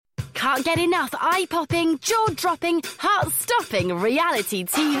can't get enough eye-popping, jaw-dropping, heart-stopping reality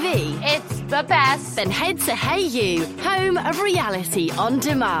TV? It's the best. Then head to Hey You, home of reality on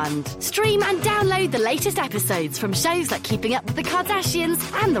demand. Stream and download the latest episodes from shows like Keeping Up with the Kardashians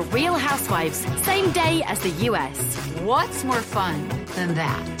and The Real Housewives, same day as the US. What's more fun than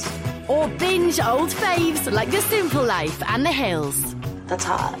that? Or binge old faves like The Simple Life and The Hills. That's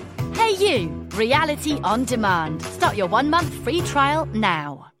hot. Hey You, reality on demand. Start your 1-month free trial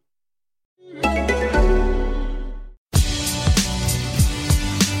now.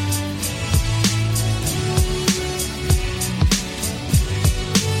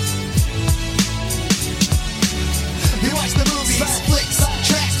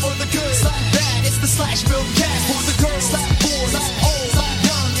 Slash film cast for the girls, boys, old,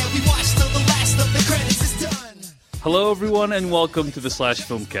 young, and we watch till the last of the credits is done. Hello, everyone, and welcome to the Slash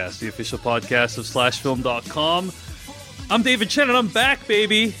Filmcast, the official podcast of SlashFilm.com. I'm David Chen, and I'm back,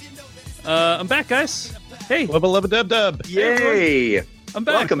 baby. I'm back, guys. Hey. Lubba lubba dub dub. Yay. I'm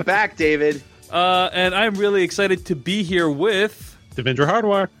back. Welcome back, David. And I'm really excited to be here with Devendra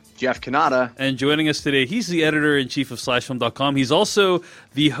Hardwar. Jeff Kanata. And joining us today, he's the editor-in-chief of SlashFilm.com. He's also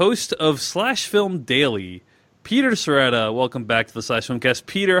the host of Slash Film Daily. Peter Serrata, welcome back to the Slash Filmcast.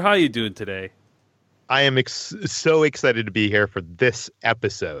 Peter, how are you doing today? I am so excited to be here for this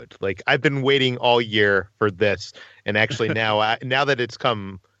episode. Like, I've been waiting all year for this, and actually now that it's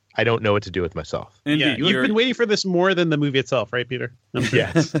come, I don't know what to do with myself. Indeed. Yeah, you've been waiting for this more than the movie itself, right, Peter?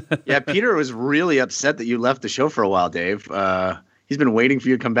 Yes. Yeah, Peter was really upset that you left the show for a while, Dave. He's been waiting for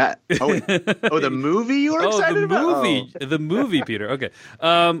you to come back. Oh, the movie you were excited about? The movie, Peter. Okay.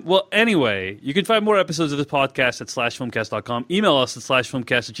 Well, anyway, you can find more episodes of this podcast at slashfilmcast.com. Email us at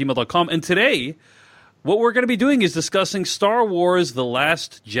slashfilmcast@gmail.com. And today, what we're going to be doing is discussing Star Wars The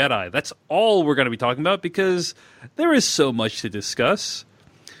Last Jedi. That's all we're going to be talking about because there is so much to discuss.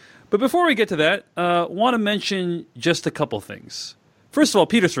 But before we get to that, I want to mention just a couple things. First of all,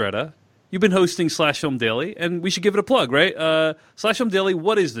 Peter Serrata, you've been hosting Slash Film Daily, and we should give it a plug, right? Slash Film Daily,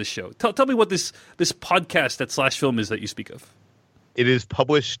 what is this show? Tell me what this podcast at Slash Film is that you speak of. It is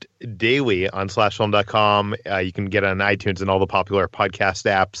published daily on slashfilm.com. You can get it on iTunes and all the popular podcast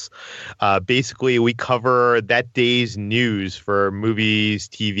apps. Basically, we cover that day's news for movies,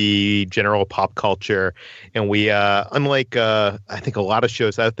 TV, general pop culture. And we, unlike I think a lot of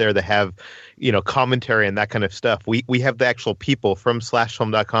shows out there that have, commentary and that kind of stuff, we have the actual people from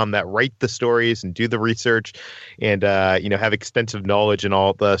slashfilm.com that write the stories and do the research and, have extensive knowledge and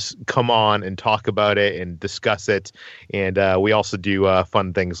all this, come on and talk about it and discuss it. And we also do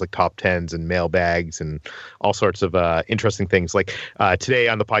fun things like top tens and mailbags and all sorts of interesting things. Like today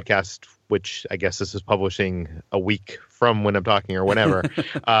on the podcast, which I guess this is publishing a week from when I'm talking or whenever,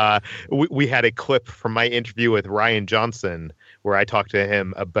 we had a clip from my interview with Rian Johnson where I talked to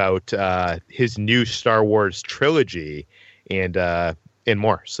him about his new Star Wars trilogy and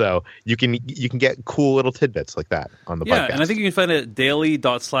more. So you can get cool little tidbits like that on the podcast. Yeah, and I think you can find it at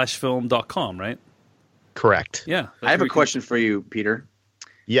daily.slashfilm.com, right? Correct. Yeah. I have a question for you, Peter.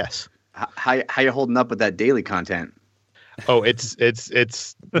 Yes. How you holding up with that daily content? Oh, it's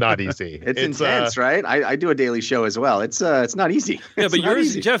not easy. it's intense, right? I do a daily show as well. It's not easy. Yeah, it's but yours,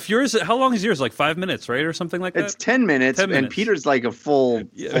 easy. Jeff, how long is yours? Like 5 minutes, right, or something like that? It's 10 minutes, and Peter's like a full.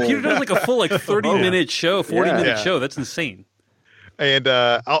 Peter does like a full 30-minute show, 40-minute show. That's insane. And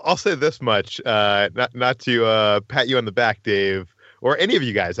I'll say this much, not to pat you on the back, Dave, or any of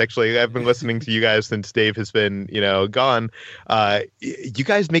you guys. Actually, I've been listening to you guys since Dave has been, gone. You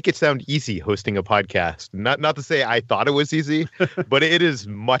guys make it sound easy hosting a podcast. Not to say I thought it was easy, but it is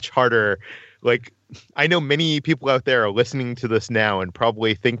much harder. Like, I know many people out there are listening to this now and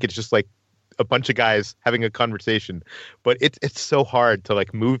probably think it's just like a bunch of guys having a conversation, but it's so hard to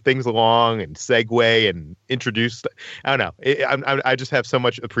like move things along and segue and introduce. I don't know. I just have so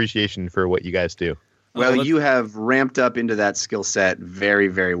much appreciation for what you guys do. Well, you have ramped up into that skill set very,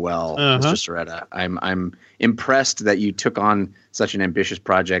 very well, Mr. Serrata. I'm impressed that you took on such an ambitious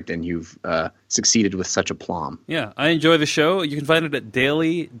project and you've succeeded with such aplomb. Yeah, I enjoy the show. You can find it at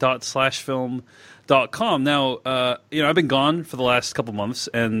daily.slashfilm.com. Now, I've been gone for the last couple months,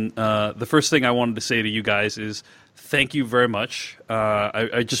 and the first thing I wanted to say to you guys is thank you very much.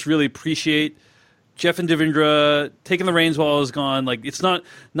 I just really appreciate Jeff and Devendra taking the reins while I was gone. Like, it's not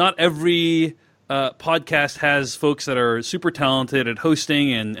every podcast has folks that are super talented at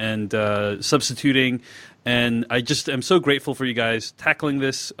hosting and substituting, And I just am so grateful for you guys tackling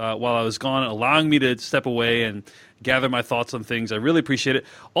this while I was gone, allowing me to step away and gather my thoughts on things. I really appreciate it.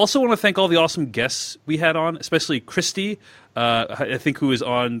 Also want to thank all the awesome guests we had on, especially Christy, I think, who is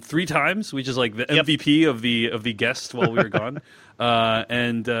on 3 times, which is like the MVP of the guests while we were gone.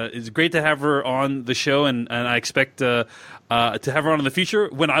 And it's great to have her on the show, and I expect to have her on in the future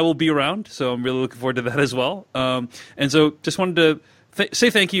when I will be around. So I'm really looking forward to that as well. And so just wanted to say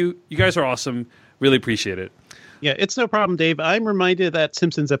thank you. You guys are awesome. Really appreciate it. Yeah, it's no problem, Dave. I'm reminded of that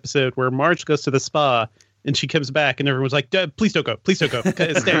Simpsons episode where Marge goes to the spa and she comes back and everyone's like, please don't go. Please don't go.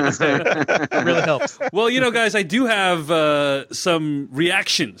 Stay. It really helps. Well, guys, I do have some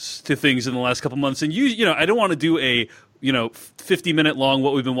reactions to things in the last couple months. And I don't want to do a 50-minute long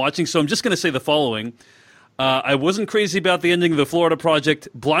what we've been watching. So I'm just going to say the following. I wasn't crazy about the ending of the Florida Project.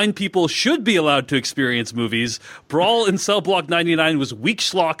 Blind people should be allowed to experience movies. Brawl in Cell Block 99 was weak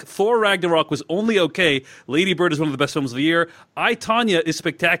schlock. Thor Ragnarok was only okay. Lady Bird is one of the best films of the year. I, Tanya is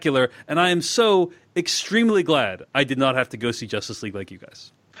spectacular. And I am so extremely glad I did not have to go see Justice League like you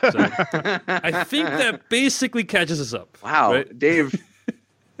guys. So I think that basically catches us up. Wow, right? Dave.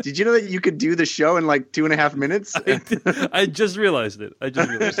 Did you know that you could do the show in like 2.5 minutes? I just realized it.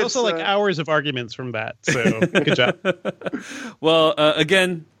 There's also like hours of arguments from that. So good job. Well,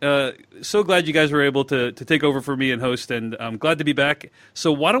 again, so glad you guys were able to take over for me and host, and I'm glad to be back.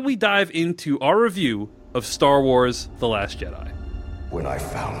 So why don't we dive into our review of Star Wars: The Last Jedi? When I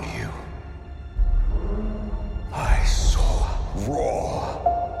found you, I saw raw,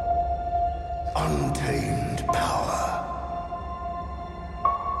 untamed power.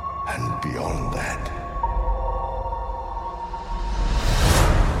 And beyond that,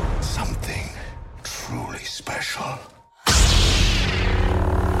 something truly special.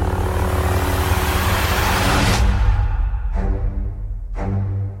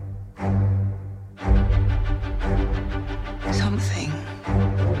 Something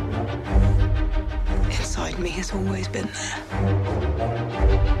inside me has always been there.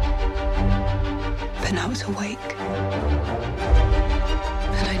 But now it's awake.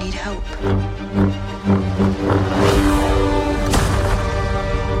 And I need help.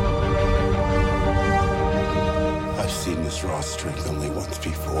 I've seen this raw strength only once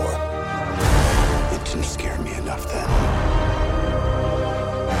before. It didn't scare me enough then.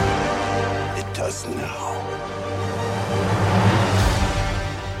 It does now.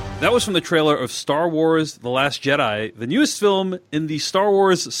 That was from the trailer of Star Wars: The Last Jedi, the newest film in the Star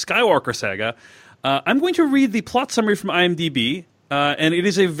Wars Skywalker saga. I'm going to read the plot summary from IMDb. And it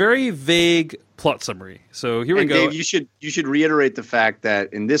is a very vague plot summary. So here we go. Dave, you should reiterate the fact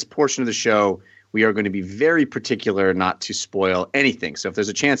that in this portion of the show, we are going to be very particular not to spoil anything. So if there's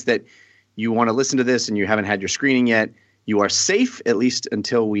a chance that you want to listen to this and you haven't had your screening yet, you are safe, at least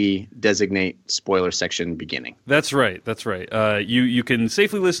until we designate spoiler section beginning. That's right. That's right. You can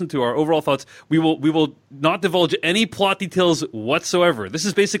safely listen to our overall thoughts. We will not divulge any plot details whatsoever. This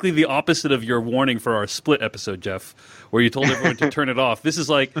is basically the opposite of your warning for our Split episode, Jeff, where you told everyone to turn it off. This is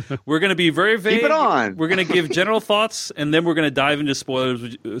like, we're going to be very vague. Keep it on. We're going to give general thoughts, and then we're going to dive into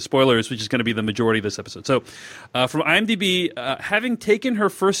spoilers, which is going to be the majority of this episode. So from IMDb, having taken her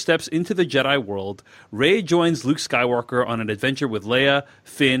first steps into the Jedi world, Rey joins Luke Skywalker on an adventure with Leia,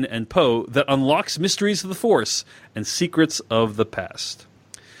 Finn, and Poe that unlocks mysteries of the Force and secrets of the past.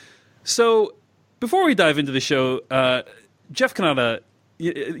 So, before we dive into the show, Jeff Kanata,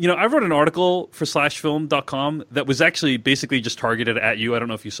 I wrote an article for slashfilm.com that was actually basically just targeted at you. I don't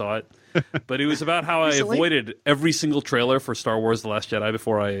know if you saw it, but it was about how I avoided every single trailer for Star Wars: The Last Jedi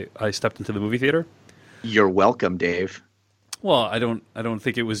before I stepped into the movie theater. You're welcome, Dave. Well, I don't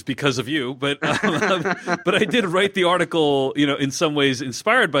think it was because of you, but but I did write the article, in some ways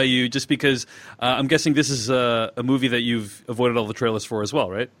inspired by you, just because I'm guessing this is a movie that you've avoided all the trailers for as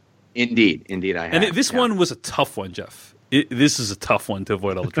well, right? Indeed, I have. And this one was a tough one, Jeff. This is a tough one to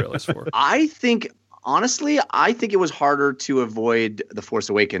avoid all the trailers for. Honestly, I think it was harder to avoid The Force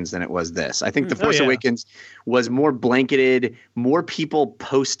Awakens than it was this. I think The Force Awakens was more blanketed. More people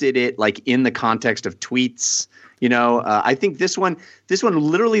posted it like in the context of tweets. I think this one,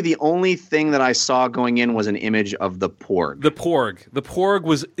 literally the only thing that I saw going in was an image of the Porg. The Porg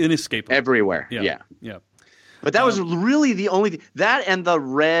was inescapable everywhere. Yeah. But that was really the only that and the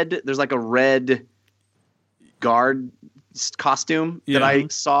red. There's like a red guard costume that I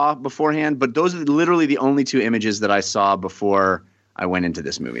saw beforehand. But those are literally the only 2 images that I saw before I went into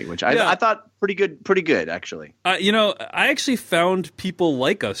this movie, which I thought pretty good actually. I actually found people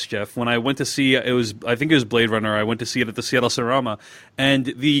like us, Jeff, when I went to see I think it was Blade Runner. I went to see it at the Seattle Cinerama,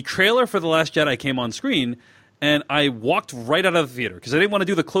 and the trailer for The Last Jedi came on screen, and I walked right out of the theater because I didn't want to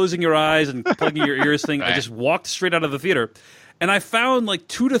do the closing your eyes and plugging your ears thing. I just walked straight out of the theater, and I found like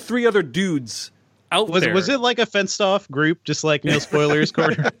 2 to 3 other dudes out there. Was it like a fenced-off group, just like no spoilers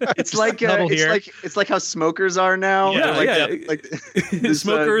corner? It's like it's like how smokers are now. Yeah, like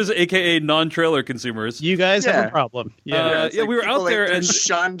smokers, aka non-trailer consumers. You guys have a problem. Yeah, we were out there and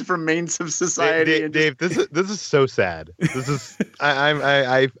shunned from mains of society. Dave, this is so sad. This is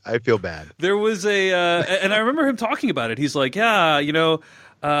I feel bad. There was and I remember him talking about it. He's like, yeah,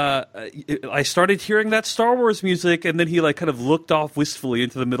 I started hearing that Star Wars music, and then he like kind of looked off wistfully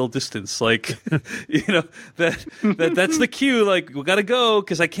into the middle distance, like, that's the cue. Like, we gotta go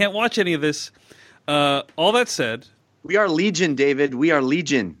because I can't watch any of this. All that said, we are Legion, David. We are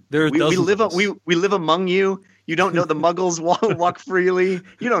Legion. There are we live among you. You don't know the Muggles walk freely.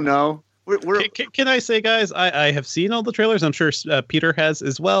 You don't know. Can I say, guys? I have seen all the trailers. I'm sure Peter has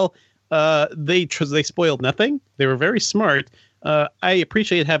as well. They spoiled nothing. They were very smart. I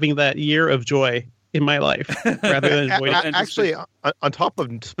appreciate having that year of joy in my life rather than actually on top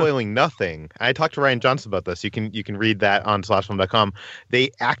of spoiling nothing. I talked to Ryan Johnson about this. You can read that on /film.com. They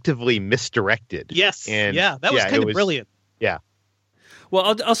actively misdirected. Yes, and that was kind of brilliant. Yeah.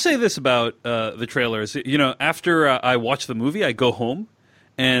 Well, I'll say this about the trailers. After I watch the movie, I go home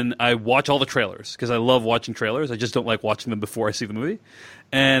and I watch all the trailers because I love watching trailers. I just don't like watching them before I see the movie.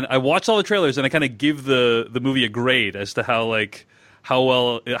 And I watch all the trailers and I kind of give the movie a grade as to how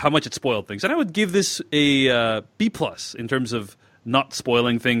much it spoiled things. And I would give this a B+ in terms of not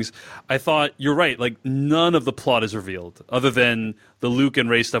spoiling things. I thought, you're right, like none of the plot is revealed other than the Luke and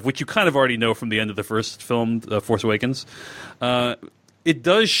Rey stuff, which you kind of already know from the end of the first film, Force Awakens. It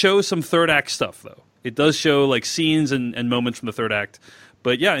does show some third act stuff, though. It does show like scenes and moments from the third act.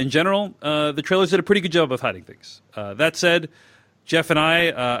 But yeah, in general, the trailers did a pretty good job of hiding things. That said, Jeff and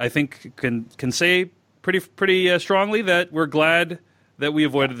I think can say pretty strongly that we're glad that we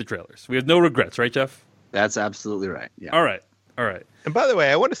avoided the trailers. We have no regrets, right, Jeff? That's absolutely right. Yeah. All right. And by the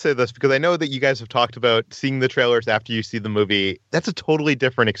way, I want to say this because I know that you guys have talked about seeing the trailers after you see the movie. That's a totally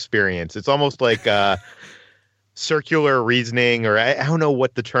different experience. It's almost like circular reasoning, or I don't know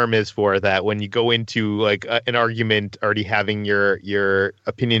what the term is for that, when you go into like an argument already having your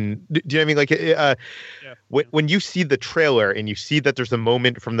opinion. Do you know what I mean? Like when you see the trailer and you see that there's a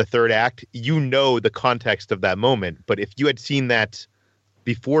moment from the third act, you know the context of that moment. But if you had seen that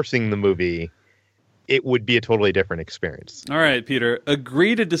before seeing the movie, it would be a totally different experience. All right, Peter,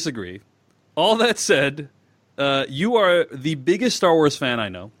 agree to disagree. All that said, you are the biggest Star Wars fan I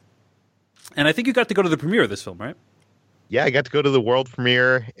know. And I think you got to go to the premiere of this film, right? Yeah, I got to go to the world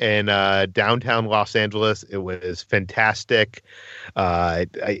premiere in downtown Los Angeles. It was fantastic.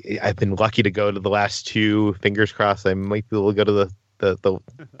 I've been lucky to go to the last 2. Fingers crossed, I might be able to go to the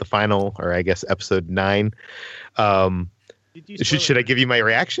final, or I guess episode 9. Should I give you my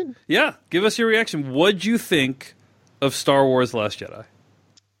reaction? Yeah, give us your reaction. What'd you think of Star Wars Last Jedi?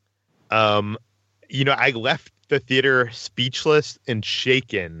 I left the theater speechless and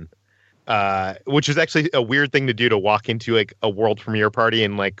shaken. Which is actually a weird thing to do, to walk into like a world premiere party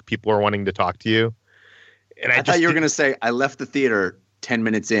and like people are wanting to talk to you. And I thought you were going to say, I left the theater 10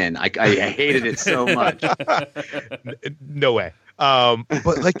 minutes in. I hated it so much. No way.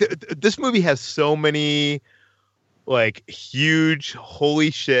 But like this movie has so many like huge,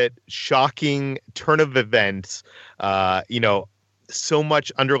 holy shit, shocking turn of events. So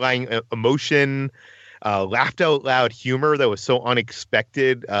much underlying emotion, laughed out loud humor that was so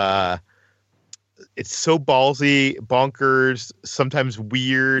unexpected. It's so ballsy, bonkers, sometimes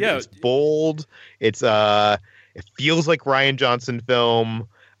weird. Yeah. It's bold. It feels like Rian Johnson film.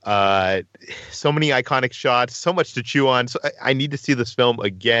 So many iconic shots, so much to chew on. So I need to see this film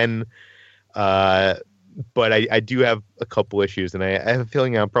again. But I do have a couple issues, and I have a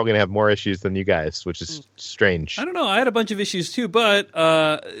feeling I'm probably going to have more issues than you guys, which is strange. I don't know. I had a bunch of issues too, but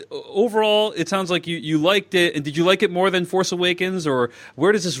overall, it sounds like you liked it. And did you like it more than Force Awakens, or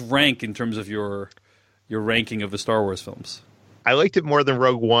where does this rank in terms of your ranking of the Star Wars films? I liked it more than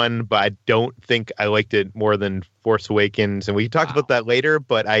Rogue One, but I don't think I liked it more than Force Awakens. And we talked about that later,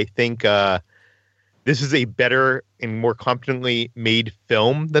 but I think this is a better and more competently made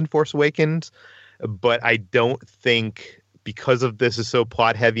film than Force Awakens. But I don't think, because of this is so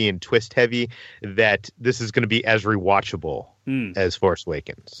plot heavy and twist heavy, that this is going to be as rewatchable as Force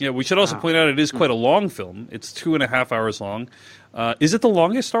Awakens. Yeah, we should also point out it is quite a long film. It's 2.5 hours long. Is it the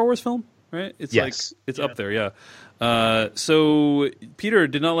longest Star Wars film? Right? It's yes. It's up there, yeah. So Peter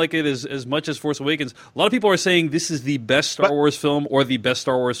did not like it as much as Force Awakens. A lot of people are saying this is the best Star Wars film or the best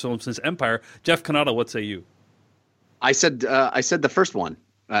Star Wars film since Empire. Jeff Canada, what say you? I said the first one.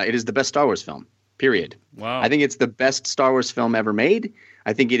 It is the best Star Wars film. period. Wow. I think it's the best Star Wars film ever made.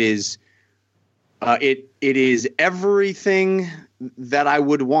 I think it is it is everything that I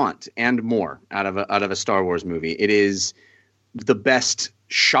would want and more out of a Star Wars movie. It is the best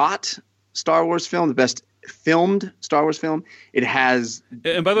shot Star Wars film, the best filmed Star Wars film. It has,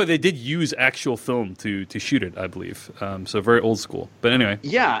 and by the way, they did use actual film to shoot it, I believe. So very old school. But anyway,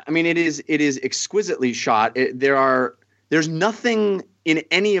 yeah, I mean, it is exquisitely shot. There's nothing in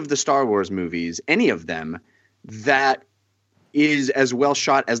any of the Star Wars movies, any of them, that is as well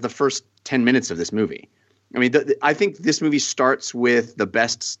shot as the first 10 minutes of this movie. I mean, I think this movie starts with the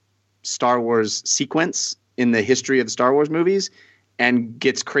best Star Wars sequence in the history of the Star Wars movies and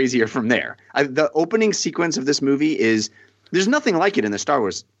gets crazier from there. The opening sequence of this movie there's nothing like it in the Star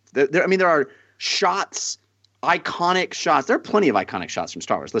Wars. There are shots, iconic shots. There are plenty of iconic shots from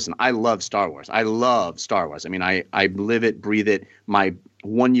Star Wars. Listen, I love Star Wars. I love Star Wars. I mean, I live it, breathe it. My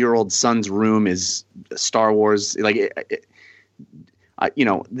 1-year-old son's room is Star Wars.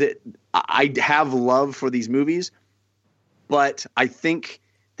 I have love for these movies, but I think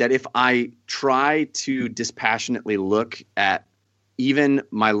that if I try to dispassionately look at even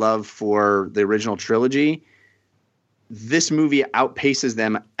my love for the original trilogy, this movie outpaces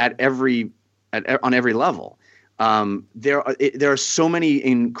them on every level. There are so many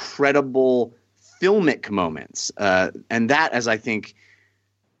incredible filmic moments, and that, as I think,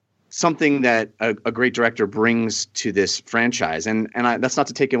 something that a great director brings to this franchise. And that's not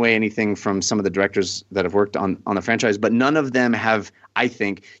to take away anything from some of the directors that have worked on the franchise, but none of them have, I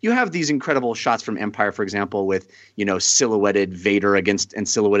think. You have these incredible shots from Empire, for example, with, silhouetted Vader and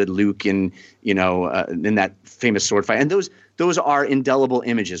silhouetted Luke in that famous sword fight. And those are indelible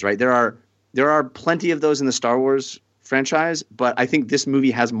images, right? There are plenty of those in the Star Wars franchise, but I think this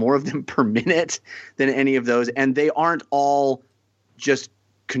movie has more of them per minute than any of those. And they aren't all just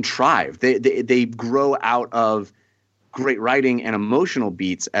contrived. They grow out of great writing and emotional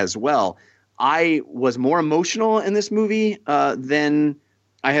beats as well. I was more emotional in this movie than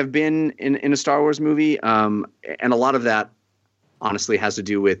I have been in a Star Wars movie, and a lot of that honestly has to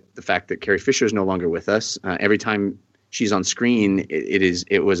do with the fact that Carrie Fisher is no longer with us. Every time she's on screen,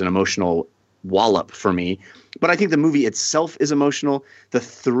 it was an emotional wallop for me. But I think the movie itself is emotional. The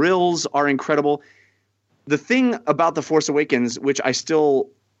thrills are incredible. The thing about The Force Awakens, which I still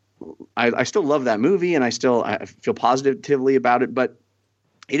love that movie, and I feel positively about it, but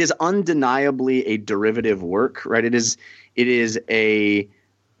it is undeniably a derivative work, right? It is a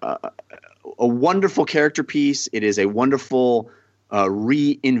wonderful character piece. It is a wonderful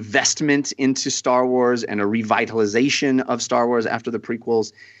reinvestment into Star Wars and a revitalization of Star Wars after the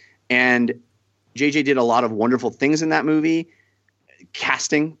prequels. And JJ did a lot of wonderful things in that movie,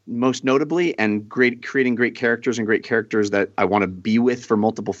 casting most notably, and creating great characters that I want to be with for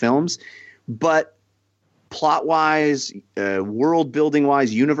multiple films. But plot-wise,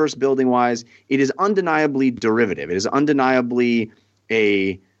 world-building-wise, universe-building-wise, it is undeniably derivative. It is undeniably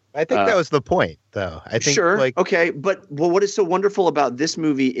I think that was the point, though. I think, sure, okay, but what is so wonderful about this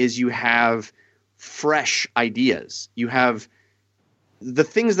movie is you have fresh ideas. You have the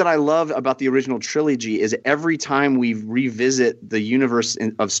things that I love about the original trilogy is every time we revisit the universe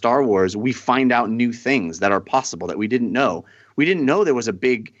of Star Wars, we find out new things that are possible that we didn't know. We didn't know there was a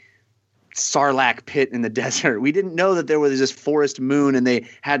big Sarlacc pit in the desert. We didn't know that there was this forest moon and they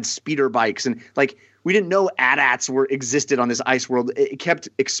had speeder bikes, and we didn't know AT-ATs existed on this ice world. It kept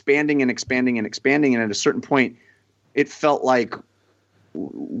expanding and expanding and expanding, and at a certain point, it felt like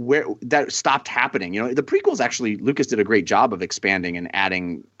where that stopped happening. The prequels, actually, Lucas did a great job of expanding and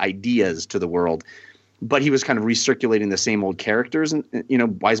adding ideas to the world, but he was kind of recirculating the same old characters, and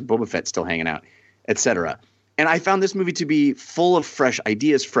why is Boba Fett still hanging out, etc. And I found this movie to be full of fresh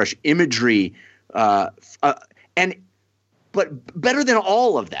ideas, fresh imagery, but better than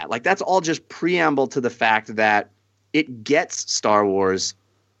all of that. That's all just preamble to the fact that it gets Star Wars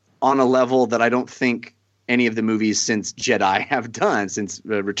on a level that I don't think any of the movies since Jedi have done, since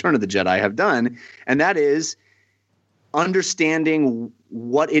Return of the Jedi have done. And that is understanding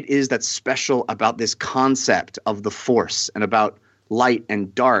what it is that's special about this concept of the Force and about light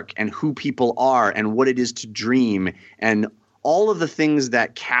and dark and who people are and what it is to dream and all of the things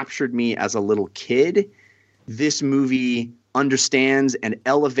that captured me as a little kid. This movie understands and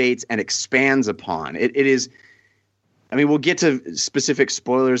elevates and expands upon. It is, I mean, we'll get to specific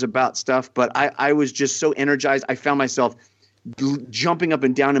spoilers about stuff, but I was just so energized. I found myself jumping up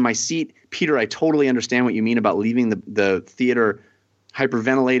and down in my seat. Peter, I totally understand what you mean about leaving the theater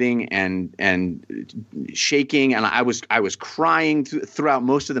hyperventilating and shaking, and I was crying throughout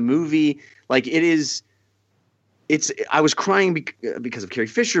most of the movie. I was crying because of Carrie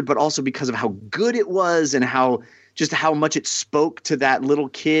Fisher, but also because of how good it was and how much it spoke to that little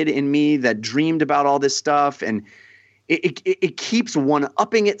kid in me that dreamed about all this stuff. And it keeps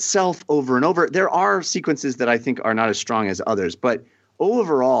one-upping itself over and over. There are sequences that I think are not as strong as others, but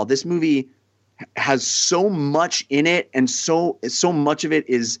overall, this movie has so much in it, and so much of it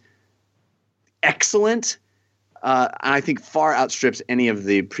is excellent. And I think far outstrips any of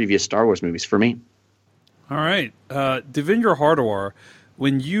the previous Star Wars movies for me. All right. Devindra Hardawar,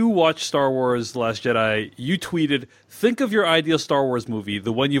 when you watched Star Wars The Last Jedi, you tweeted, "Think of your ideal Star Wars movie,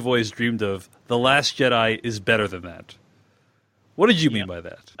 the one you've always dreamed of. The Last Jedi is better than that." What did you mean by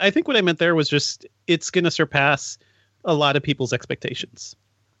that? I think what I meant there was just it's going to surpass a lot of people's expectations.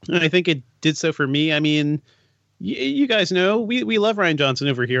 And I think it did so for me. I mean, you guys know we love Rian Johnson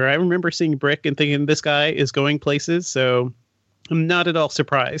over here. I remember seeing Brick and thinking this guy is going places. So I'm not at all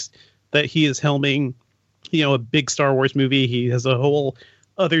surprised that he is helming, a big Star Wars movie. He has a whole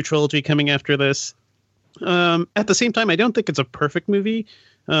other trilogy coming after this. At the same time, I don't think it's a perfect movie.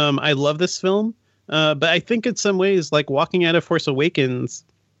 I love this film. But I think in some ways, like walking out of Force Awakens,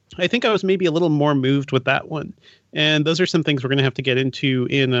 I think I was maybe a little more moved with that one. And those are some things we're going to have to get into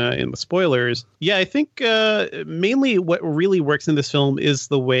in the spoilers. Yeah, I think mainly what really works in this film is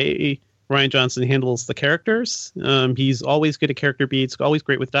the way Rian Johnson handles the characters. He's always good at character beats, always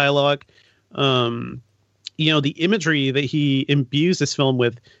great with dialogue. The imagery that he imbues this film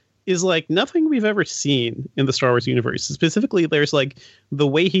with is like nothing we've ever seen in the Star Wars universe. Specifically, there's like the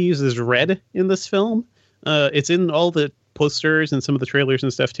way he uses red in this film. It's in all the posters and some of the trailers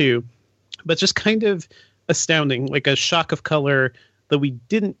and stuff too, but just kind of astounding, like a shock of color that we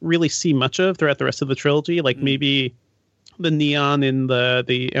didn't really see much of throughout the rest of the trilogy. Like maybe the neon in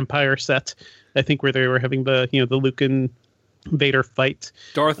the Empire set, I think, where they were having the Luke and Vader fight.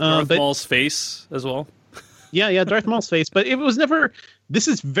 Darth Maul's face as well. Yeah, Darth Maul's face, but it was never. This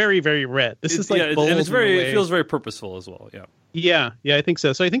is very, very red. This is like bold, and it feels very purposeful as well. Yeah, I think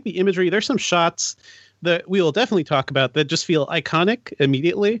so. So I think the imagery. There's some shots that we will definitely talk about that just feel iconic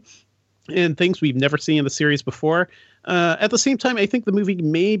immediately, and things we've never seen in the series before. At the same time, I think the movie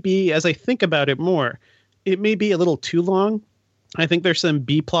may be, as I think about it more, it may be a little too long. I think there's some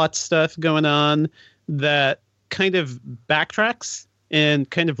B-plot stuff going on that kind of backtracks and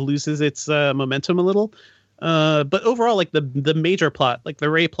kind of loses its momentum a little. But overall, like the major plot, like the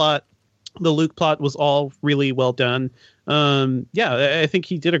Rey plot, the Luke plot was all really well done. I think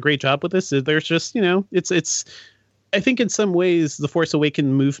he did a great job with this. There's just, it's, I think in some ways The Force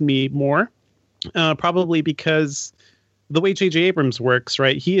Awakens moved me more, probably because the way J.J. Abrams works,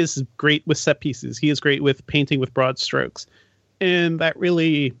 right? He is great with set pieces. He is great with painting with broad strokes. And that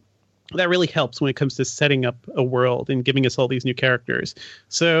really helps when it comes to setting up a world and giving us all these new characters.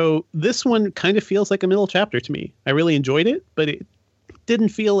 So this one kind of feels like a middle chapter to me. I really enjoyed it, but it didn't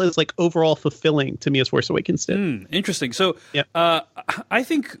feel as like overall fulfilling to me as Force Awakens did. Interesting. So I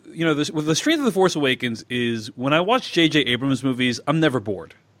think, with the strength of The Force Awakens is when I watch J.J. Abrams movies, I'm never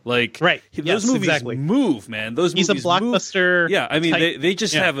bored. Like, right. Those movies move, man. Those He's movies a blockbuster. Move. Yeah, I mean, they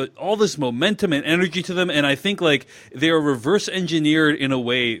just have all this momentum and energy to them, and I think like they are reverse engineered in a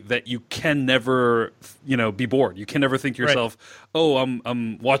way that you can never, be bored. You can never think to yourself, "Oh,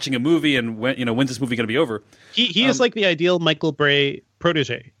 I'm watching a movie, and when's this movie going to be over?" He is like the ideal Michael Bay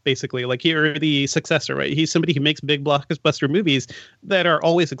protege, basically. Like or the successor, right? He's somebody who makes big blockbuster movies that are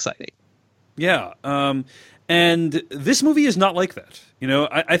always exciting. Yeah. And this movie is not like that.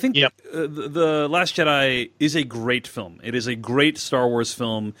 I think The Last Jedi is a great film. It is a great Star Wars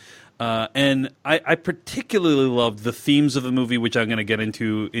film. And I particularly loved the themes of the movie, which I'm going to get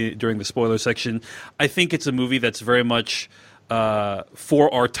into during the spoiler section. I think it's a movie that's very much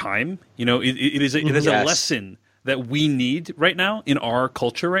for our time. It is a lesson that we need right now in our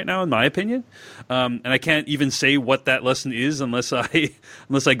culture right now, in my opinion. And I can't even say what that lesson is unless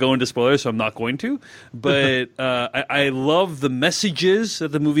I go into spoilers, so I'm not going to. But I love the messages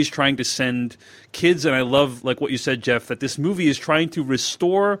that the movie's trying to send kids, and I love, like what you said, Jeff, that this movie is trying to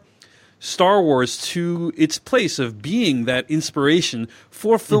restore Star Wars to its place of being that inspiration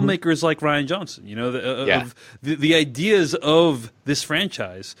for filmmakers like Rian Johnson. The ideas of this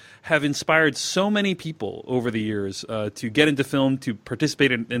franchise have inspired so many people over the years to get into film, to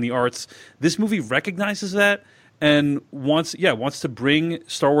participate in the arts. This movie recognizes that and wants to bring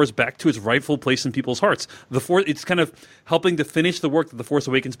Star Wars back to its rightful place in people's hearts. It's kind of helping to finish the work that The Force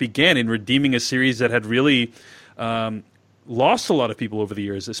Awakens began in redeeming a series that had really lost a lot of people over the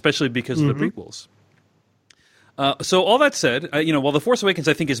years, especially because of the prequels. So all that said, while The Force Awakens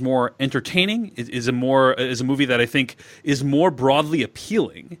I think is more entertaining, is a movie that I think is more broadly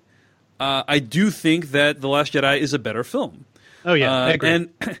appealing. I do think that The Last Jedi is a better film. Oh yeah, I agree. And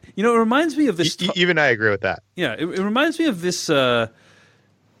it reminds me of this. Even I agree with that. Yeah, it reminds me of this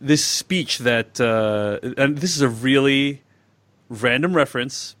this speech that, and this is a really random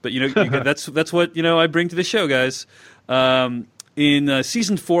reference, but that's what I bring to the show, guys. In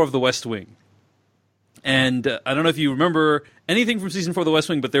season 4 of The West Wing, and I don't know if you remember anything from season 4 of The West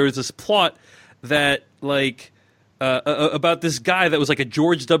Wing, but there was this plot that about this guy that was like a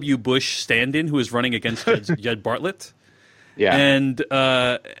George W. Bush stand-in who was running against Jed Bartlett. Yeah, and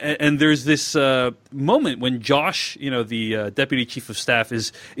there's this moment when Josh, the deputy chief of staff,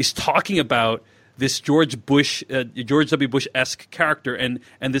 is talking about this George W. Bush-esque character and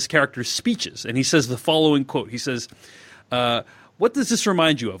this character's speeches, and he says the following quote. He says, "What does this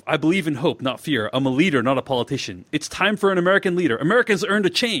remind you of? I believe in hope, not fear. I'm a leader, not a politician. It's time for an American leader. Americans earned a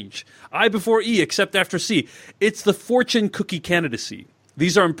change. I before E, except after C. It's the fortune cookie candidacy.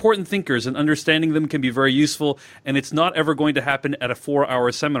 These are important thinkers, and understanding them can be very useful, and it's not ever going to happen at a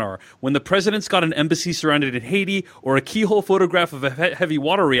 4-hour seminar. When the president's got an embassy surrounded in Haiti, or a keyhole photograph of a heavy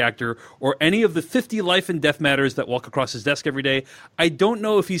water reactor, or any of the 50 life and death matters that walk across his desk every day, I don't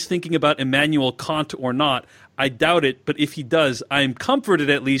know if he's thinking about Immanuel Kant or not. I doubt it, but if he does, I am comforted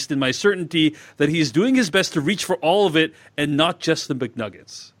at least in my certainty that he is doing his best to reach for all of it and not just the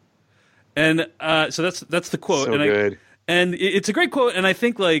McNuggets." And so that's the quote. So and good. And it's a great quote, and I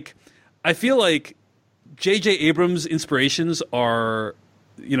think I feel like J.J. Abrams' inspirations are,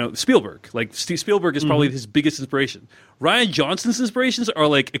 Spielberg. Like Spielberg is probably his biggest inspiration. Rian Johnson's inspirations are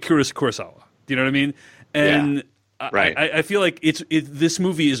like Akira Kurosawa. Do you know what I mean? And right. I feel like this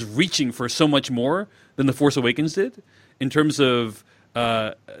movie is reaching for so much more than The Force Awakens did in terms of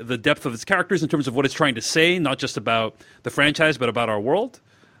the depth of its characters, in terms of what it's trying to say, not just about the franchise, but about our world.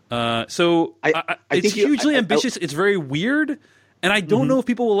 So it's hugely ambitious. It's very weird, and I don't know if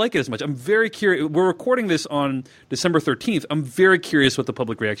people will like it as much. I'm very curious. We're recording this on December 13th. I'm very curious what the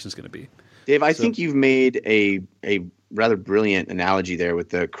public reaction is going to be. Dave, I think you've made a rather brilliant analogy there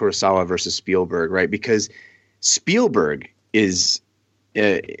with the Kurosawa versus Spielberg, right? Because Spielberg is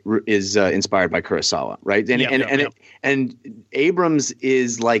inspired by Kurosawa, right? And Abrams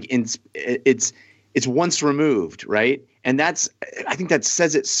is like it's once removed, right? And I think that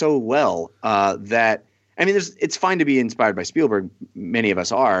says it so well that it's fine to be inspired by Spielberg. Many of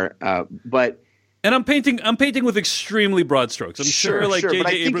us are, but. And I'm painting with extremely broad strokes. I'm sure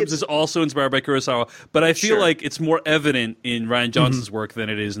J.J. Abrams is also inspired by Kurosawa, but I feel like it's more evident in Rian Johnson's work than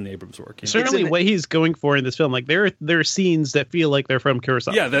it is in Abrams' work. Certainly, what he's going for in this film, like there are scenes that feel like they're from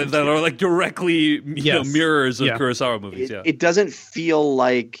Kurosawa. Yeah, that are like directly mirrors of Kurosawa movies. It doesn't feel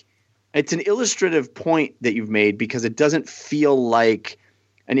like. It's an illustrative point that you've made because it doesn't feel like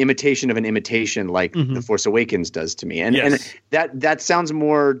an imitation of an imitation like The Force Awakens does to me. And that sounds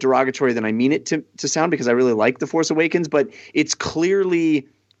more derogatory than I mean it to sound, because I really like The Force Awakens, but it's clearly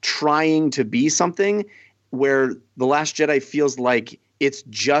trying to be something where The Last Jedi feels like it's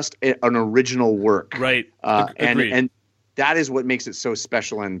just an original work. Right. And that is what makes it so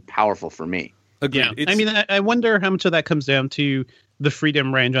special and powerful for me. Agreed. Yeah. I wonder how much of that comes down to the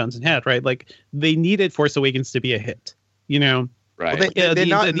freedom Rian Johnson had, right? Like they needed Force Awakens to be a hit, Right. Well,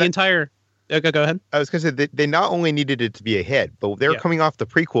 the entire. Go ahead. I was going to say they not only needed it to be a hit, but they were coming off the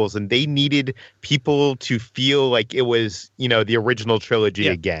prequels, and they needed people to feel like it was, the original trilogy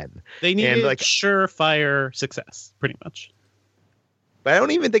again. They needed surefire success, pretty much. But I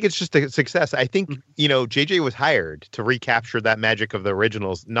don't even think it's just a success. I think JJ was hired to recapture that magic of the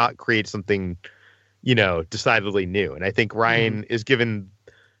originals, not create something, decidedly new. And I think Ryan is given.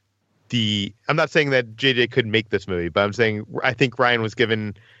 I'm not saying that JJ could make this movie, but I'm saying I think Ryan was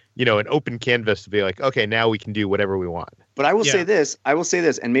given, an open canvas to be like, okay, now we can do whatever we want. But I will say this,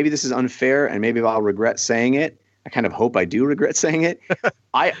 and maybe this is unfair, and maybe I'll regret saying it. I kind of hope I do regret saying it.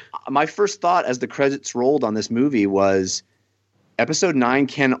 My first thought as the credits rolled on this movie was Episode 9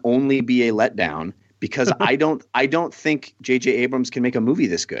 can only be a letdown because I don't think J.J. Abrams can make a movie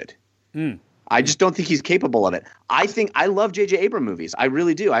this good. I just don't think he's capable of it. I love J.J. Abrams movies. I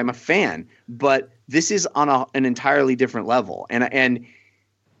really do. I'm a fan. But this is on an entirely different level. And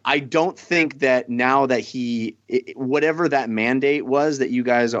I don't think that now that whatever that mandate was that you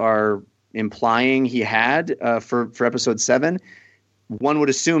guys are implying he had for Episode 7, one would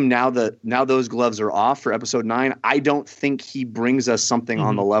assume now those gloves are off for Episode 9. I don't think he brings us something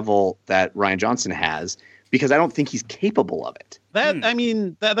on the level that Rian Johnson has, because I don't think he's capable of it.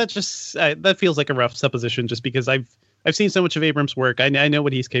 That feels like a rough supposition, just because I've seen so much of Abrams' work. I know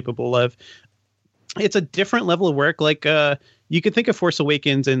what he's capable of. It's a different level of work. Like you could think of Force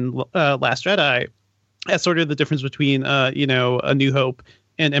Awakens and Last Jedi as sort of the difference between A New Hope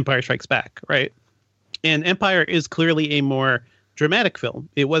and Empire Strikes Back, right? And Empire is clearly a more dramatic film.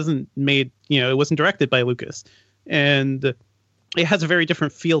 It wasn't made, it wasn't directed by Lucas. And it has a very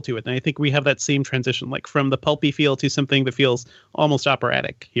different feel to it. And I think we have that same transition, like from the pulpy feel to something that feels almost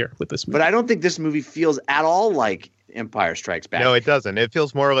operatic here with this movie. But I don't think this movie feels at all like Empire Strikes Back. No, it doesn't. It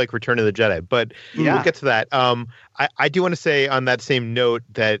feels more like Return of the Jedi. But we'll get to that. I do want to say on that same note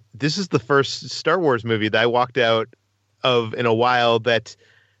that this is the first Star Wars movie that I walked out of in a while that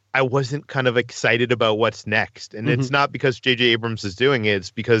I wasn't kind of excited about what's next. And it's not because J.J. Abrams is doing it. It's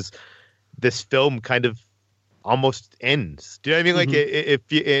because this film kind of almost ends. Do you know what I mean? Like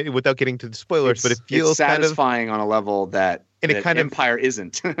it without getting to the spoilers, but it feels it's satisfying on a level that Empire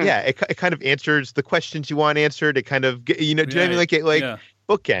isn't. Yeah, it kind of answers the questions you want answered. It kind of, do you know what I mean? Like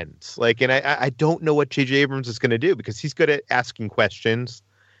bookends. Like, and I don't know what J.J. Abrams is going to do because he's good at asking questions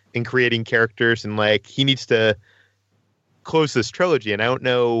and creating characters, and like he needs to close this trilogy. And I don't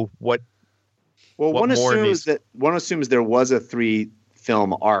know what. Well, one assumes there was a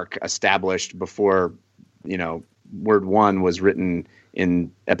 3-film arc established before, Word 1 was written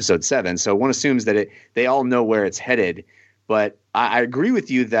in Episode 7. So one assumes that they all know where it's headed. But I agree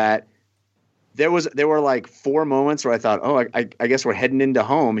with you that there were like 4 moments where I thought, I guess we're heading into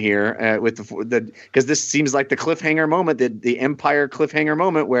home here with because this seems like the cliffhanger moment, the Empire cliffhanger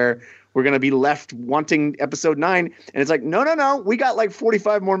moment where we're going to be left wanting Episode 9. And it's like, no, we got like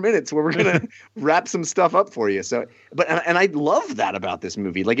 45 more minutes where we're going to wrap some stuff up for you. So, and I love that about this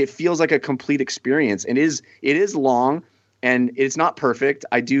movie. Like, it feels like a complete experience, and it is long and it's not perfect.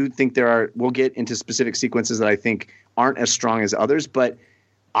 I do think we'll get into specific sequences that I think aren't as strong as others, but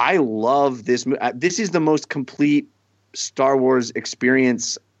I love this. This is the most complete Star Wars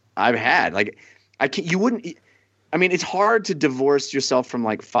experience I've had. Like, it's hard to divorce yourself from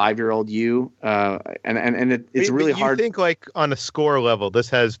like 5-year-old you, and it's really hard. I think like on a score level, this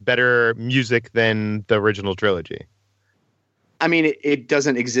has better music than the original trilogy. I mean, it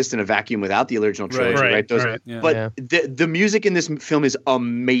doesn't exist in a vacuum without the original trilogy, right? But the music in this film is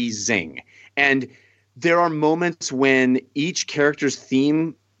amazing, and there are moments when each character's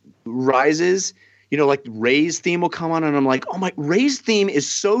theme rises. Like Rey's theme will come on, and I'm like, oh my! Rey's theme is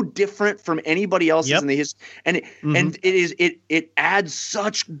so different from anybody else's in the history, and it adds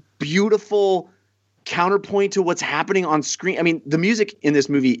such beautiful counterpoint to what's happening on screen. I mean, the music in this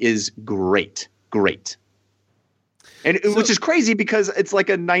movie is great, and which is crazy because it's like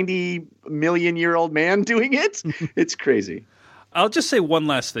a 90 million year old man doing it. It's crazy. I'll just say one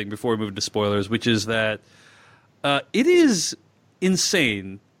last thing before we move into spoilers, which is that it is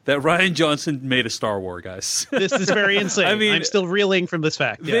insane that Rian Johnson made a Star Wars, guys. This is very insane. I mean, I'm still reeling from this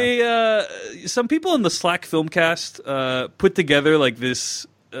fact. Yeah. Some people in the Slack Filmcast put together like this.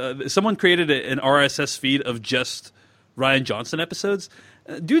 Someone created an RSS feed of just Rian Johnson episodes.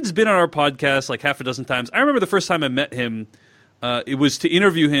 Dude's been on our podcast like half a dozen times. I remember the first time I met him, it was to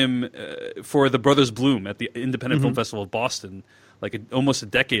interview him for the Brothers Bloom at the Independent Film Festival of Boston, like almost a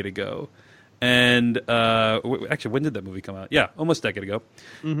decade ago. And actually, when did that movie come out? Yeah, almost a decade ago.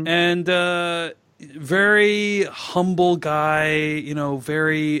 And very humble guy,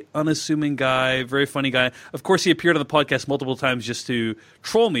 very unassuming guy, very funny guy. Of course, he appeared on the podcast multiple times just to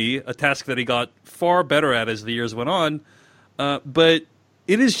troll me, a task that he got far better at as the years went on. But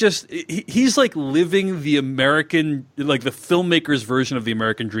it is just, he's like living the American, like the filmmaker's version of the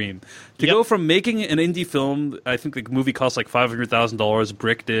American dream. To go from making an indie film, I think the movie cost like $500,000,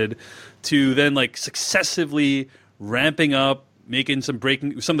 Brick did, to then like successively ramping up, making some of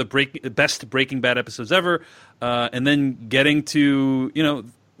the best Breaking Bad episodes ever, and then getting to,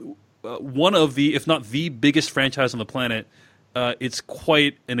 one of the, if not the biggest franchise on the planet. It's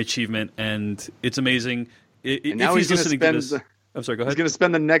quite an achievement, and it's amazing. And now he's listening to this. I'm sorry, go ahead. He's going to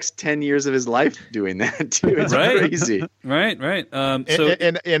spend the next 10 years of his life doing that, too. It's crazy. Right.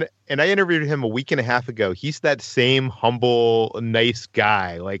 And I interviewed him a week and a half ago. He's that same humble, nice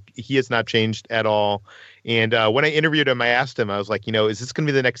guy. Like, he has not changed at all. And when I interviewed him, I asked him, I was like, is this going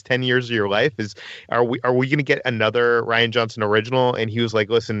to be the next 10 years of your life? Are we going to get another Rian Johnson original? And he was like,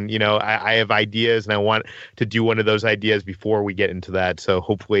 listen, I have ideas and I want to do one of those ideas before we get into that. So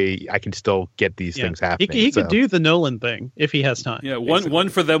hopefully I can still get these things happening. He could do the Nolan thing if he has time. Yeah, one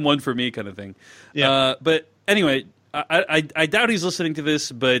for them, one for me kind of thing. Yeah. But anyway, I doubt he's listening to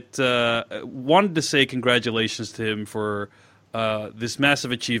this, but wanted to say congratulations to him for this massive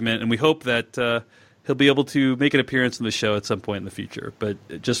achievement. And we hope that he'll be able to make an appearance on the show at some point in the future.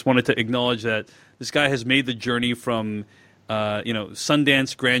 But just wanted to acknowledge that this guy has made the journey from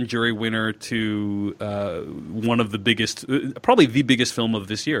Sundance grand jury winner to one of the biggest, probably the biggest film of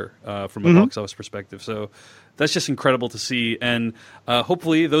this year from a box office perspective. So that's just incredible to see. And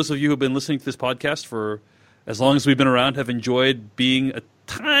hopefully those of you who have been listening to this podcast for as long as we've been around have enjoyed being a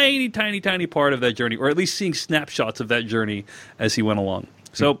tiny, tiny, tiny part of that journey, or at least seeing snapshots of that journey as he went along.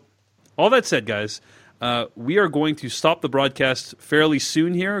 So all that said, guys, we are going to stop the broadcast fairly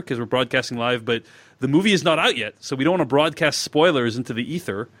soon here because we're broadcasting live, but the movie is not out yet, so we don't want to broadcast spoilers into the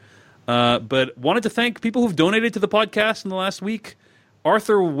ether. But wanted to thank people who've donated to the podcast in the last week.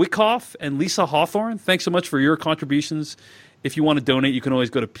 Arthur Wyckoff and Lisa Hawthorne, thanks so much for your contributions. If you want to donate, you can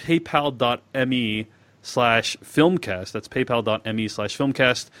always go to paypal.me/filmcast. That's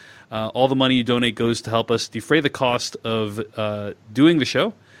paypal.me/filmcast. All the money you donate goes to help us defray the cost of doing the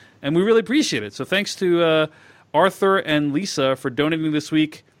show, and we really appreciate it. So thanks to Arthur and Lisa for donating this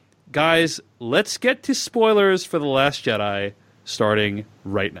week. Guys, let's get to spoilers for The Last Jedi, starting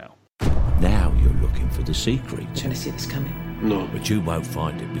right now. Now you're looking for the secret. You're gonna see this coming. No, But you won't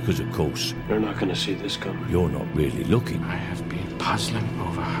find it because, of course, you're not going to see this coming. you're not really looking. I have been puzzling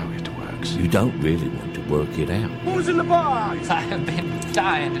over how it works. You don't really want to work it out. Who's in the box? I have been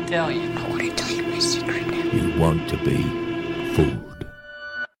dying to tell you. I want to tell you my secret. You want to be fooled.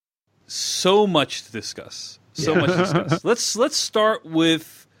 So much to discuss. Let's start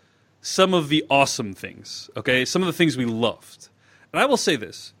with some of the awesome things, okay? Some of the things we loved. And I will say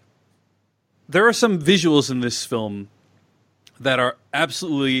this. There are some visuals in this film that are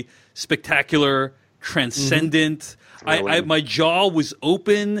absolutely spectacular, transcendent. My jaw was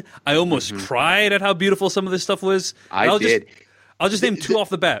open. I almost cried at how beautiful some of this stuff was. I did. I'll just name two off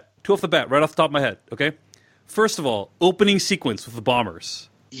the bat, right off the top of my head, okay? First of all, opening sequence with the bombers,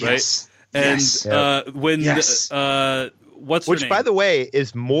 Yes. right? And Yes. when Yes. what's her Which, name? by the way,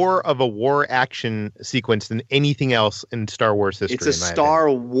 is more of a war action sequence than anything else in Star Wars history. It's a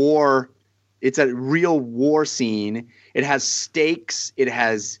Star War. It's a real war scene. It has stakes. It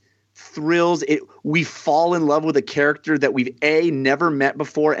has thrills. We fall in love with a character that we've never met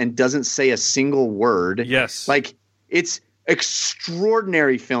before and doesn't say a single word. Yes. Like, it's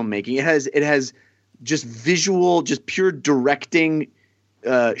extraordinary filmmaking. It has just visual, just pure directing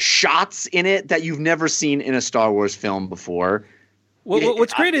shots in it that you've never seen in a Star Wars film before.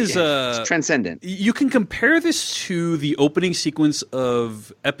 What's great is it's transcendent. You can compare this to the opening sequence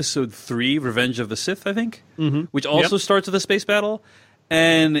of Episode 3, Revenge of the Sith, I think, which also starts with a space battle,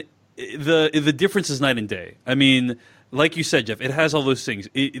 and the difference is night and day. I mean, like you said, Jeff, it has all those things.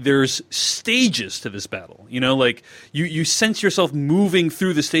 There's stages to this battle. You know, like you sense yourself moving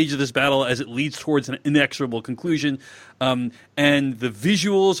through the stage of this battle as it leads towards an inexorable conclusion. And the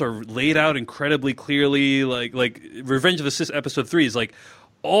visuals are laid out incredibly clearly. Like Revenge of the Sith Episode 3 is like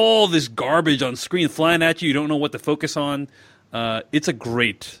all this garbage on screen flying at you. You don't know what to focus on. It's a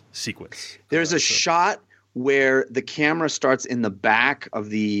great sequence. There's a shot where the camera starts in the back of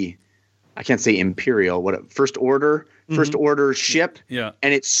the, I can't say Imperial, First Order ship. Yeah.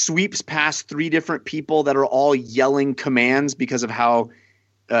 And it sweeps past 3 different people that are all yelling commands because of how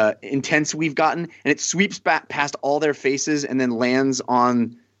intense we've gotten. And it sweeps back past all their faces and then lands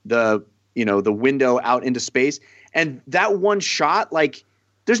on the window out into space. And that one shot, like,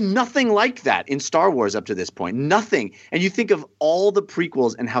 there's nothing like that in Star Wars up to this point. Nothing. And you think of all the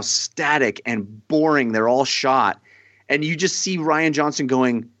prequels and how static and boring they're all shot. And you just see Rian Johnson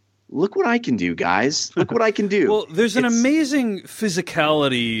going, look what I can do, guys. Look what I can do. Well, there's an amazing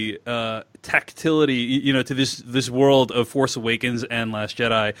physicality, tactility, to this world of Force Awakens and Last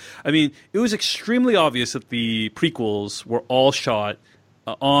Jedi. I mean, it was extremely obvious that the prequels were all shot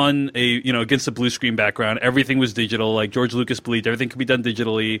on against a blue screen background. Everything was digital. Like George Lucas believed everything could be done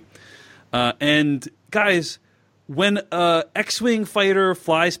digitally. And guys, when a X-wing fighter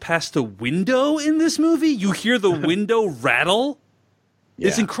flies past a window in this movie, you hear the window rattle. Yeah.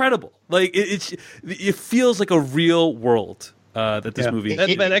 It's incredible. Like it feels like a real world that this movie.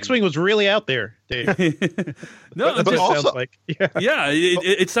 That X-wing was really out there, Dave. No, but also, sounds like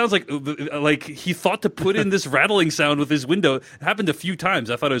it sounds like he thought to put in this rattling sound with his window. It happened a few times.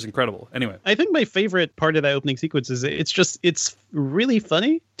 I thought it was incredible. Anyway, I think my favorite part of that opening sequence is it's really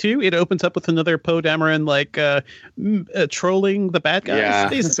funny too. It opens up with another Poe Dameron trolling the bad guys. Yeah,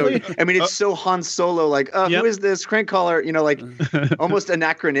 basically. so, I mean, it's so Han Solo, like, who is this crank caller? Like almost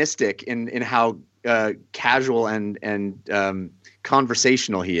anachronistic in how casual and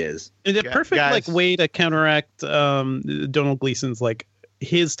conversational he is. And a perfect way to counteract Donald Gleason's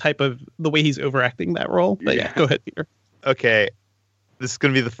his type of the way he's overacting that role. But yeah, go ahead, Peter. Okay, this is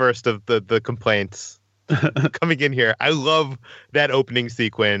going to be the first of the complaints coming in here. I love that opening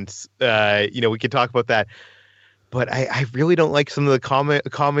sequence. We can talk about that. but I really don't like some of the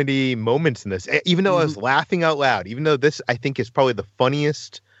comedy moments in this. Even though I was laughing out loud, even though this I think is probably the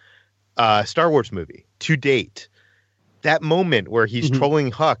funniest Star Wars movie to date, that moment where he's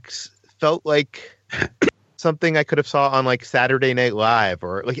trolling Hux felt like something I could have saw on like Saturday Night Live,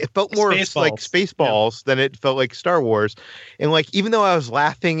 or like it felt more like Spaceballs than it felt like Star Wars. And like even though I was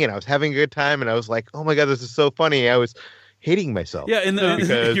laughing and I was having a good time and I was like, oh my god, this is so funny, I was hating myself. Yeah, and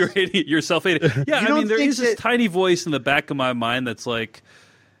you're hating yourself. Yeah, I mean, there is this tiny voice in the back of my mind that's like,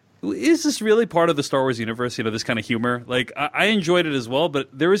 is this really part of the Star Wars universe? You know, this kind of humor. Like, I enjoyed it as well, but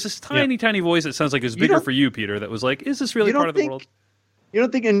there is this tiny voice that sounds like it's bigger for you, Peter, that was like, is this really part of the world? You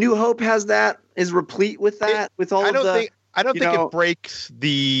don't think A New Hope has that? Is replete with that? With all I of don't the? think. I don't think it breaks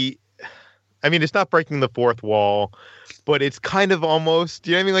the. I mean, it's not breaking the fourth wall, but it's kind of almost.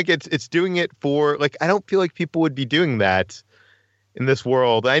 You know what I mean? Like it's doing it for like. I don't feel like people would be doing that in this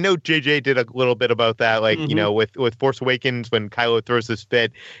world. I know JJ did a little bit about that, like you know, with Force Awakens when Kylo throws his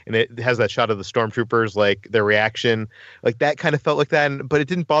fit and it has that shot of the stormtroopers, like their reaction, like that kind of felt like that. But it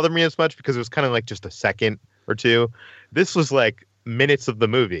didn't bother me as much because it was kind of like just a second or two. This was like minutes of the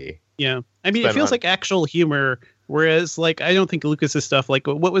movie. Yeah, I mean, it feels like actual humor, whereas like I don't think Lucas's stuff. Like,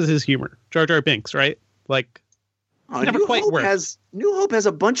 what was his humor? Jar Jar Binks, right? Like, never New quite Hope worked. New Hope has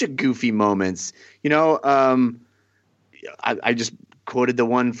a bunch of goofy moments. You know, I just quoted the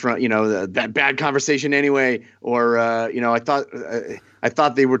one from that bad conversation anyway, or I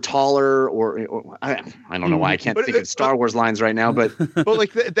thought they were taller, or I don't know why I can't think of Star Wars lines right now, but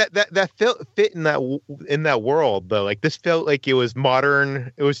like that fit in that world though. Like this felt like it was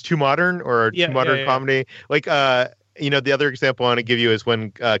modern. It was too modern, or too modern comedy. Like the other example I want to give you is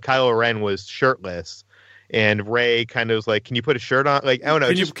when Kylo Ren was shirtless. And Rey kind of was like, "Can you put a shirt on?" Like, I don't know.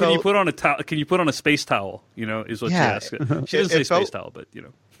 Can you put on a towel? Can you put on a space towel? You know, is what she asked. She doesn't say space towel, but you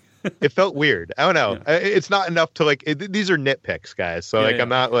know, it felt weird. I don't know. Yeah. It's not enough to like. These are nitpicks, guys. So I'm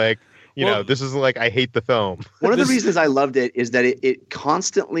not like, this isn't like I hate the film. One of the reasons I loved it is that it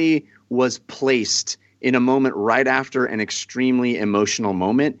constantly was placed in a moment right after an extremely emotional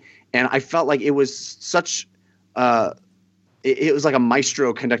moment, and I felt like it was such. It was like a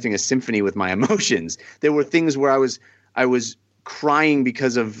maestro conducting a symphony with my emotions. There were things where I was crying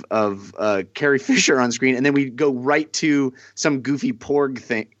because of Carrie Fisher on screen, and then we'd go right to some goofy Porg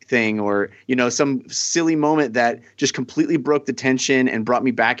thing, or some silly moment that just completely broke the tension and brought me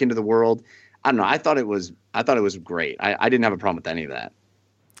back into the world. I don't know. I thought it was great. I didn't have a problem with any of that.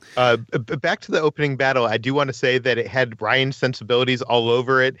 Back to the opening battle, I do want to say that it had Ryan's sensibilities all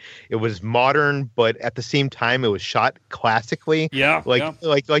over it. It was modern, but at the same time, it was shot classically. Yeah, like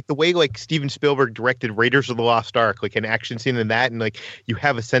the way like Steven Spielberg directed Raiders of the Lost Ark, like an action scene in that, and like you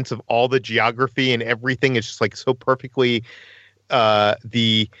have a sense of all the geography and everything. It's just like so perfectly. I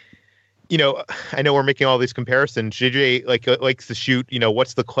know we're making all these comparisons. JJ likes to shoot,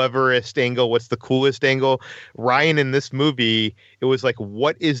 what's the cleverest angle? What's the coolest angle? Ryan in this movie, it was like,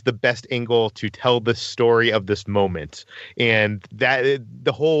 what is the best angle to tell the story of this moment? And that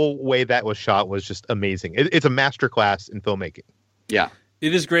the whole way that was shot was just amazing. It's a masterclass in filmmaking. Yeah,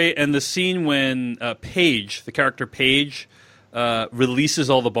 it is great. And the scene when Paige, the character Paige, releases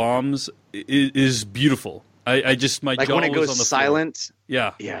all the bombs is beautiful. I just my jaw when it was goes on the silent. Floor.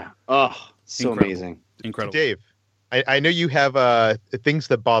 Yeah. Yeah. Oh, so amazing. Incredible. Dave, I know you have things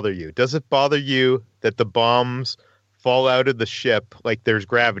that bother you. Does it bother you that the bombs fall out of the ship like there's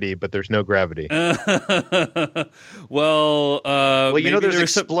gravity, but there's no gravity? Well, there's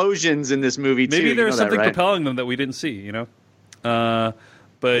explosions in this movie too. Maybe there's something propelling them that we didn't see. But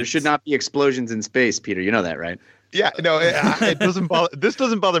there should not be explosions in space, Peter. You know that, right? Yeah, no, it doesn't bother. This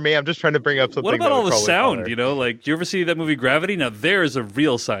doesn't bother me. I'm just trying to bring up something. What about all the sound? Bother. Do you ever see that movie Gravity? Now there's a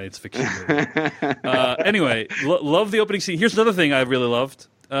real science fiction movie. Anyway, love the opening scene. Here's another thing I really loved: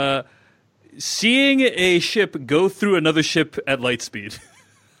 seeing a ship go through another ship at light speed.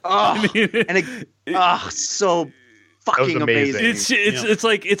 Oh, so fucking amazing.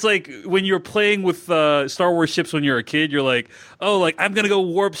 It's like when you're playing with Star Wars ships when you're a kid, you're like, I'm gonna go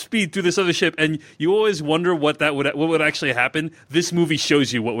warp speed through this other ship, and you always wonder what would actually happen. This movie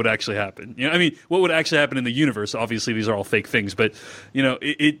shows you what would actually happen. What would actually happen in the universe. Obviously, these are all fake things, but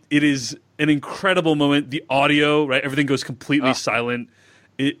it is an incredible moment. The audio, right? Everything goes completely silent.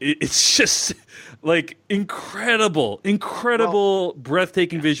 It's just like incredible,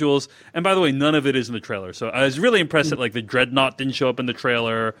 breathtaking visuals. And by the way, none of it is in the trailer. So I was really impressed that like the Dreadnought didn't show up in the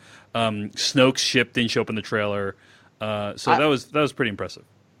trailer. Snoke's ship didn't show up in the trailer. That was pretty impressive.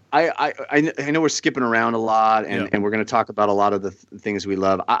 I know we're skipping around a lot, and we're going to talk about a lot of the things we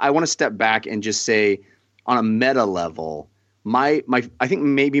love. I want to step back and just say, on a meta level, I think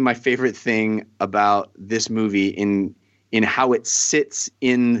maybe my favorite thing about this movie in how it sits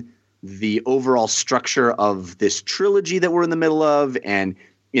in the overall structure of this trilogy that we're in the middle of and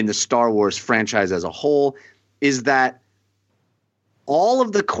in the Star Wars franchise as a whole is that all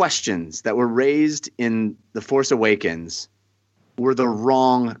of the questions that were raised in The Force Awakens were the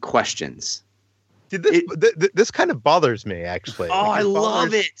wrong questions. This kind of bothers me, actually. Oh, I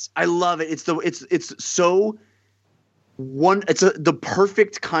love it. I love it. It's so the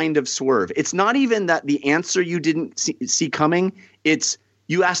perfect kind of swerve. It's not even that the answer you didn't see coming. It's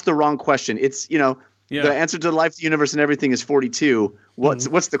you asked the wrong question. It's, the answer to the life, the universe, and everything is 42.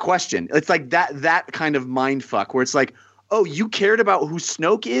 What's the question? It's like that kind of mind fuck where it's like, oh, you cared about who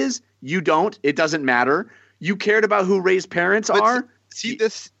Snoke is? You don't. It doesn't matter. You cared about who Rey's parents are? See,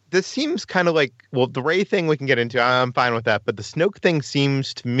 this seems kind of like, well, the Rey thing we can get into. I'm fine with that. But the Snoke thing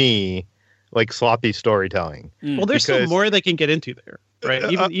seems to me like sloppy storytelling. Well, there's still more they can get into there,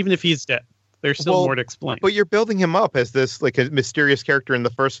 right? Even if he's dead, there's still more to explain. But you're building him up as this like a mysterious character in the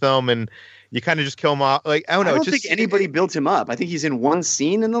first film, and you kind of just kill him off. Like, I don't know. I don't think anybody built him up. I think he's in one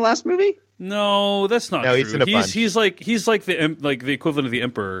scene in the last movie. No, that's not true. He's in a bunch. He's like the equivalent of the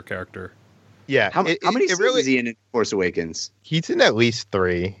Emperor character. Yeah. How many scenes is he in Force Awakens? He's in at least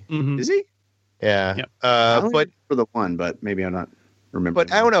 3. Mm-hmm. Is he? Yeah. Yep. But for the one, but maybe I'm not remembering.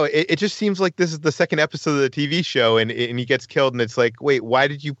 But I don't know. It just seems like this is the second episode of the TV show, and he gets killed, and it's like, wait, why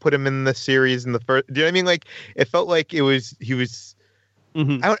did you put him in the series in the first? Do you know what I mean? Like, it felt like he was.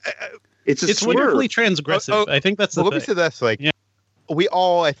 Mm-hmm. It's wonderfully transgressive. I think that's the let thing. me say this. Like, we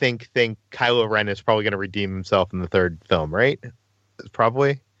all, I think Kylo Ren is probably going to redeem himself in the third film, right?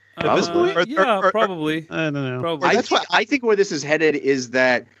 Probably. Probably. Probably. I don't know. Probably. I think where this is headed is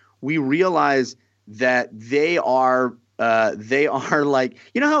that we realize that they are like,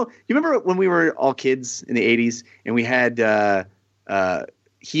 you remember when we were all kids in the 80s and we had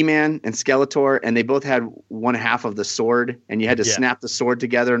He-Man and Skeletor, and they both had one half of the sword, and you had to snap the sword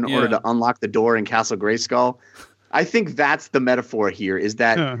together in order to unlock the door in Castle Grayskull. I think that's the metaphor here, is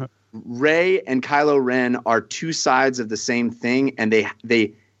that Rey and Kylo Ren are two sides of the same thing, and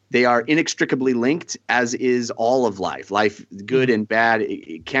they are inextricably linked, as is all of life. Life, good and bad,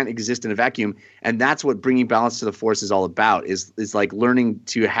 it can't exist in a vacuum. And that's what bringing balance to the Force is all about, is like learning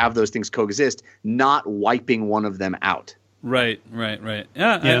to have those things coexist, not wiping one of them out. Right.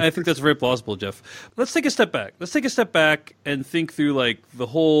 Yeah. I think that's very plausible, Jeff. Let's take a step back. Let's take a step back and think through like the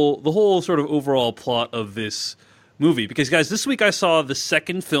whole sort of overall plot of this movie. Because, guys, this week I saw the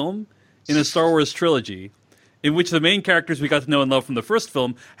second film in a Star Wars trilogy, in which the main characters we got to know and love from the first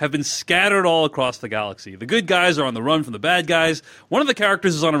film have been scattered all across the galaxy. The good guys are on the run from the bad guys. One of the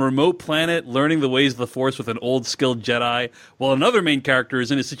characters is on a remote planet learning the ways of the Force with an old skilled Jedi, while another main character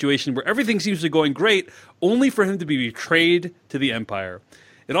is in a situation where everything seems to be going great, only for him to be betrayed to the Empire.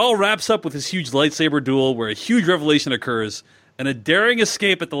 It all wraps up with this huge lightsaber duel where a huge revelation occurs, and a daring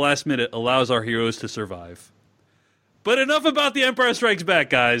escape at the last minute allows our heroes to survive. But enough about The Empire Strikes Back,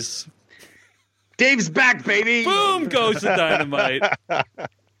 guys. Dave's back, baby. Boom goes the dynamite.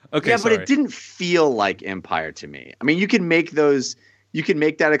 Okay, but it didn't feel like Empire to me. I mean, you can make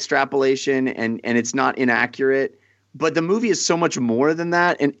that extrapolation, and it's not inaccurate. But the movie is so much more than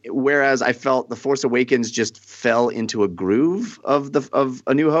that. And whereas I felt The Force Awakens just fell into a groove of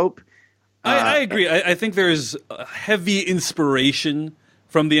A New Hope. I agree. I think there's a heavy inspiration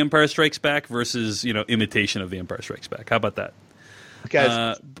from The Empire Strikes Back versus imitation of The Empire Strikes Back. How about that,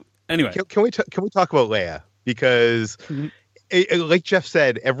 guys? Anyway, can we talk about Leia? Because, like Jeff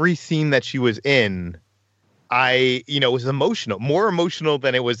said, every scene that she was in, was emotional, more emotional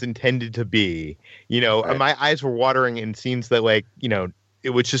than it was intended to be. Right. My eyes were watering in scenes that, it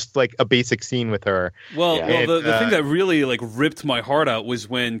was just like a basic scene with her. Well, the thing that really ripped my heart out was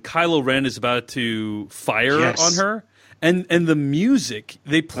when Kylo Ren is about to fire on her, and the music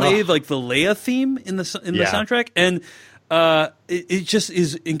they played the Leia theme in the soundtrack, and. It just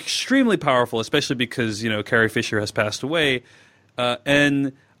is extremely powerful, especially because, Carrie Fisher has passed away.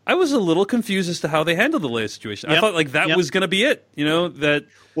 And I was a little confused as to how they handled the Leia situation. I thought that was going to be it,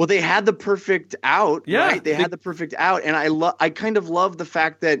 Well, they had the perfect out, right? They had the perfect out. And I kind of love the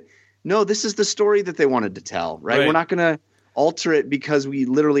fact that, no, this is the story that they wanted to tell, right? We're not going to alter it because we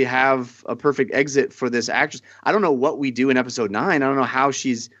literally have a perfect exit for this actress. I don't know what we do in episode 9. I don't know how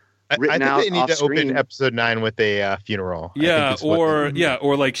she's I think they need to open episode 9 with a funeral. Yeah,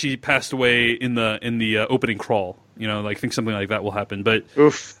 or like she passed away in the opening crawl. Think something like that will happen. But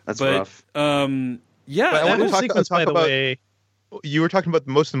that's rough. But I want to talk about. You were talking about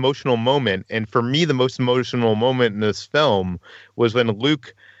the most emotional moment, and for me, the most emotional moment in this film was when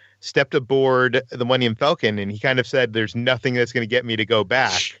Luke stepped aboard the Millennium Falcon, and he kind of said, "There's nothing that's going to get me to go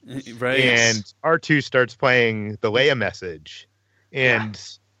back." Right. And R2 starts playing the Leia message, and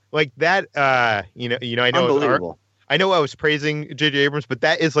like that. I know. Unbelievable. I know I was praising J.J. Abrams, but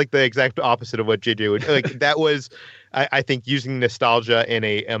that is like the exact opposite of what J.J. would like. That was, I think, using nostalgia in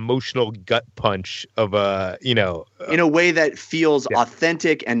a emotional gut punch of in a way that feels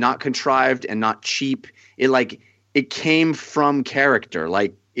authentic and not contrived and not cheap. It came from character.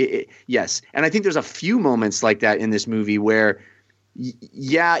 Yes. And I think there's a few moments like that in this movie where,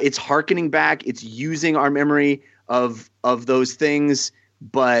 it's hearkening back. It's using our memory of those things,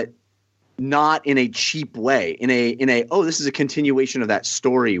 but not in a cheap way, in a this is a continuation of that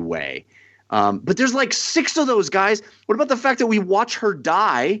story way. But there's like 6 of those guys. What about the fact that we watch her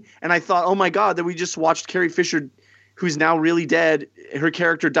die? And I thought, oh my God, that we just watched Carrie Fisher, who's now really dead, her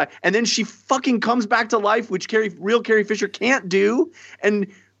character die. And then she fucking comes back to life, which real Carrie Fisher can't do, and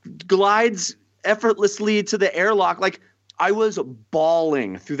glides effortlessly to the airlock. Like, I was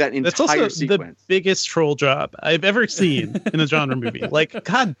bawling through that entire sequence. That's also the biggest troll job I've ever seen in a genre movie. Like,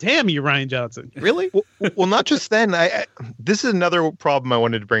 God damn you, Rian Johnson. Really? Well, not just then. This is another problem I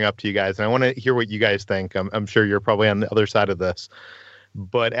wanted to bring up to you guys, and I want to hear what you guys think. I'm sure you're probably on the other side of this.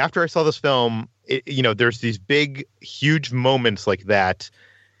 But after I saw this film, there's these big, huge moments like that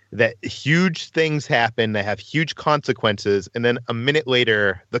huge things happen that have huge consequences, and then a minute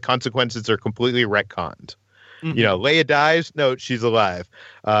later, the consequences are completely retconned. Mm-hmm. Leia dies. No, she's alive.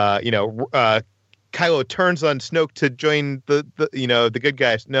 Kylo turns on Snoke to join the good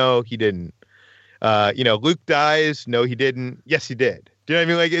guys. No, he didn't. Luke dies. No, he didn't. Yes, he did. Do you know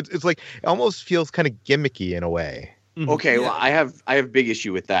what I mean? Like it's like it almost feels kind of gimmicky in a way. Mm-hmm. Okay, well, I have big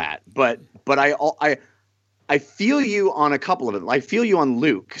issue with that, but I feel you on a couple of them. I feel you on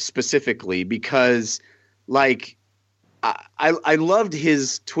Luke specifically because, like, I loved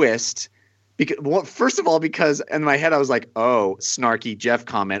his twist. First of all, because in my head I was like, oh, snarky Jeff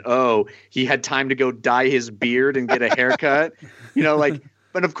comment. Oh, he had time to go dye his beard and get a haircut.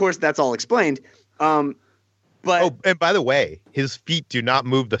 But of course that's all explained. And by the way, his feet do not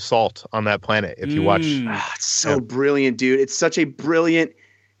move the salt on that planet. If you watch, it's so brilliant, dude. It's such a brilliant.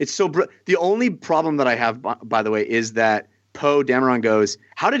 It's so the only problem that I have, by the way, is that Poe Dameron goes,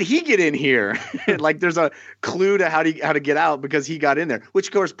 how did he get in here? Like there's a clue to how to get out because he got in there, which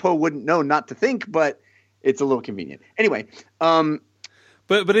of course Poe wouldn't know not to think, but it's a little convenient. Anyway,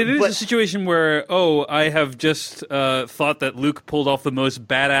 but it is a situation where, I have just thought that Luke pulled off the most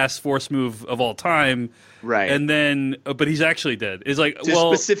badass Force move of all time. Right. And then, but he's actually dead. It's like,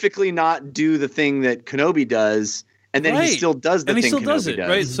 specifically not do the thing that Kenobi does, and then he still does the thing Kenobi does.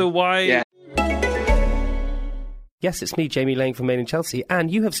 Right? So why... Yeah. Yes, it's me, Jamie Lang from Made in Chelsea,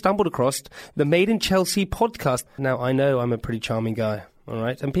 and you have stumbled across the Made in Chelsea podcast. Now, I know I'm a pretty charming guy, all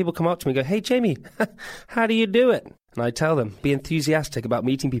right? And people come up to me and go, hey, Jamie, how do you do it? And I tell them, be enthusiastic about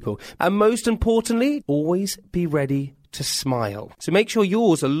meeting people. And most importantly, always be ready to smile. So make sure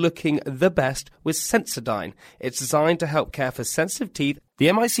yours are looking the best with Sensodyne. It's designed to help care for sensitive teeth.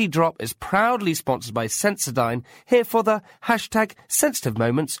 The MIC drop is proudly sponsored by Sensodyne, here for the #sensitive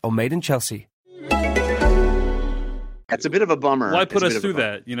moments on Made in Chelsea. It's a bit of a bummer. Why put us through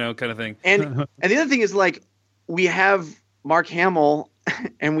that, kind of thing? And the other thing is, like, we have Mark Hamill,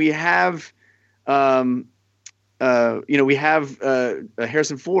 and we have, Harrison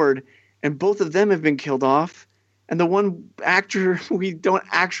Ford, and both of them have been killed off. And the one actor we don't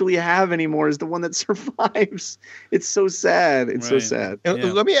actually have anymore is the one that survives. It's so sad. It's so sad.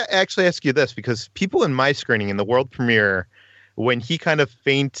 And let me actually ask you this, because people in my screening in the world premiere, when he kind of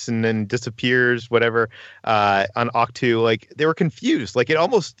faints and then disappears, whatever, on Octu, like they were confused. Like it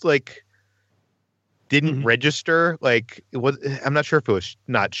almost like didn't register. Like it was. I'm not sure if it was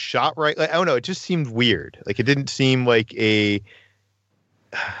not shot right. Like I don't know. It just seemed weird. Like it didn't seem like a.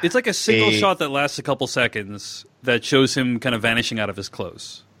 It's like a single shot that lasts a couple seconds that shows him kind of vanishing out of his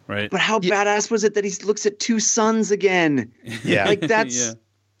clothes, right? But how badass was it that he looks at two suns again? Yeah, like that's.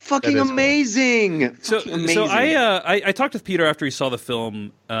 Fucking amazing! Cool. So I talked with Peter after he saw the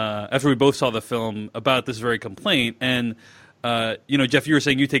film, after we both saw the film about this very complaint, and Jeff, you were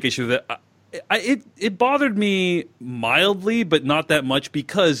saying you take issue with it. It bothered me mildly, but not that much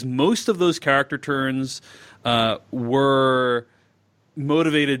because most of those character turns were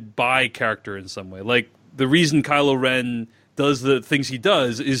motivated by character in some way. Like the reason Kylo Ren does the things he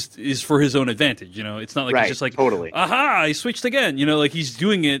does is for his own advantage. It's not like he's just like, totally. Aha, I switched again. Like he's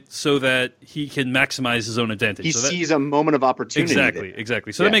doing it so that he can maximize his own advantage. He sees a moment of opportunity.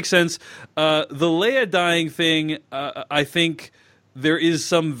 Exactly. So that makes sense. The Leia dying thing, I think there is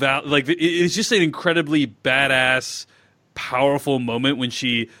some it's just an incredibly badass, powerful moment when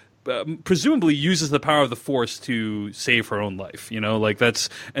she presumably uses the power of the Force to save her own life, like that's,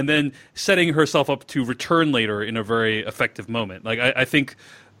 and then setting herself up to return later in a very effective moment. Like I think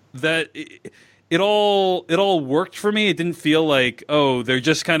that it all worked for me. It didn't feel like, oh, they're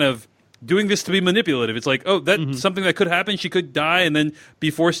just kind of doing this to be manipulative. It's like, oh, that's something that could happen. She could die and then be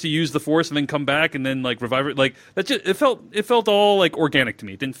forced to use the Force and then come back and then like revive her. Like that just it felt all like organic to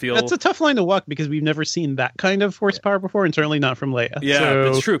me. It didn't feel. That's a tough line to walk because we've never seen that kind of Force power before, and certainly not from Leia. Yeah, so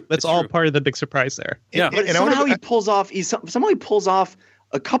that's true. That's all part of the big surprise there. Yeah, but somehow he pulls off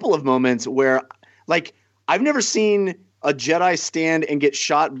a couple of moments where, like, I've never seen a Jedi stand and get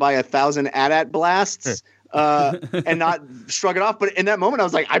shot by 1,000 AT-AT blasts. And not shrug it off, but in that moment I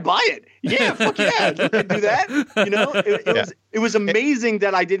was like, I buy it. Yeah, fuck yeah, you can do that. It was amazing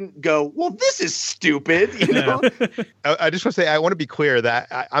that I didn't go, well, this is stupid. I just want to say, I want to be clear that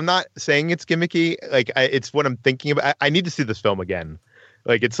I'm not saying it's gimmicky. Like it's what I'm thinking about. I need to see this film again.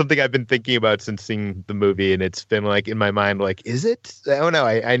 Like it's something I've been thinking about since seeing the movie, and it's been like in my mind, like, is it? I don't know.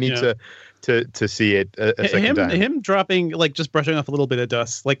 I need to see it a second time. Him dropping, like, just brushing off a little bit of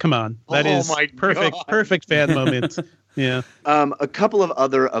dust. Like, come on. That is perfect fan moment. Yeah. A couple of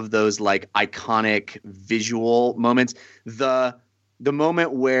other of those, like, iconic visual moments. The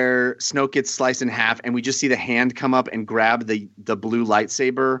moment where Snoke gets sliced in half and we just see the hand come up and grab the blue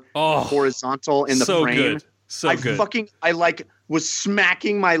lightsaber horizontal in the frame. Good. So good. I was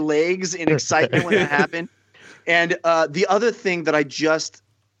smacking my legs in excitement when that happened. And the other thing that I just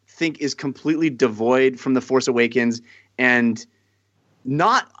think is completely devoid from The Force Awakens, and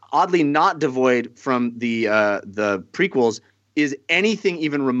not devoid from the prequels, is anything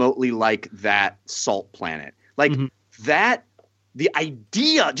even remotely like that salt planet. Like that, the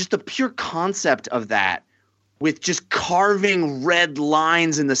idea, just the pure concept of that, with just carving red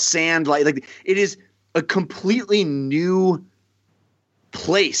lines in the sand, like it is a completely new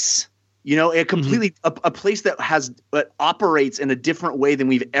place. A completely a place that operates in a different way than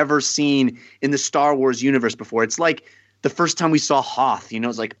we've ever seen in the Star Wars universe before. It's like the first time we saw Hoth.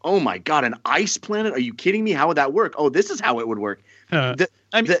 It's like, oh my god, an ice planet? Are you kidding me? How would that work? Oh, this is how it would work. The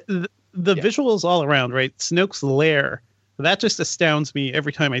visuals all around, right? Snoke's lair, that just astounds me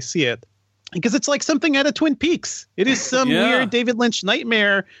every time I see it, because it's like something out of Twin Peaks. It is some weird David Lynch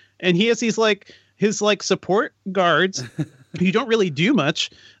nightmare, and he has his support guards. You don't really do much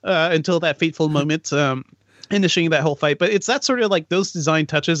until that fateful moment initiating that whole fight. But it's that sort of like those design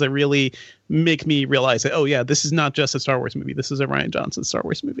touches that really make me realize that, oh, yeah, this is not just a Star Wars movie. This is a Rian Johnson Star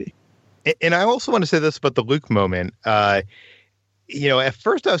Wars movie. And I also want to say this about the Luke moment. At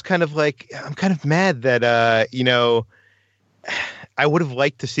first I was kind of like, I'm kind of mad that, I would have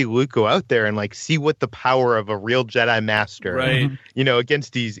liked to see Luke go out there and like see what the power of a real Jedi Master, right?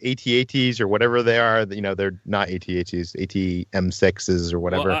 Against these AT-ATs or whatever they are. They're not AT-ATs, AT-M6s or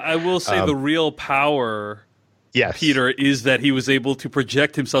whatever. Well, I will say the real power, Peter, is that he was able to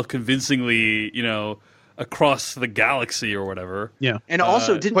project himself convincingly, across the galaxy or whatever. Yeah, and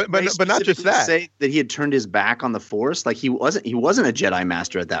also didn't, but not just that. Say that he had turned his back on the Force. Like he wasn't a Jedi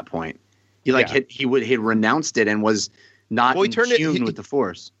Master at that point. He had renounced it and was not in tune with the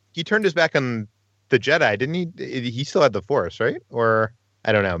Force. He turned his back on the Jedi, didn't he? He still had the Force, right? Or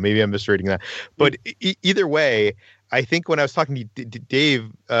I don't know. Maybe I'm misreading that. But either way, I think when I was talking to Dave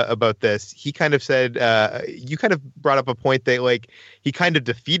about this, he kind of said, you kind of brought up a point that like he kind of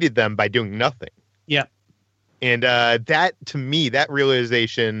defeated them by doing nothing. Yeah. And that, to me, that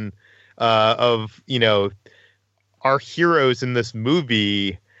realization of, our heroes in this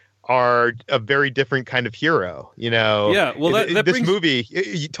movie are a very different kind of hero, Yeah, well, that this brings... movie.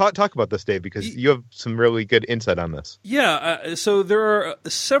 You talk about this, Dave, because you have some really good insight on this. Yeah, so there are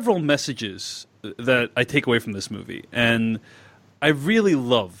several messages that I take away from this movie, and I really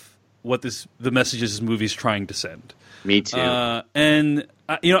love what the messages this movie is trying to send. Me too. And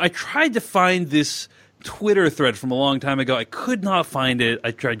I tried to find this Twitter thread from a long time ago. I could not find it. I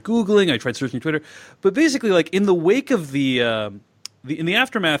tried Googling. I tried searching Twitter, but basically, like in the wake of in the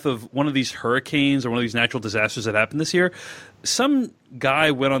aftermath of one of these hurricanes or one of these natural disasters that happened this year, some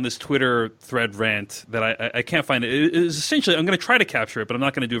guy went on this Twitter thread rant that I can't find it. It is essentially, I'm going to try to capture it, but I'm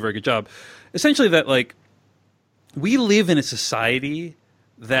not going to do a very good job. Essentially that, like, we live in a society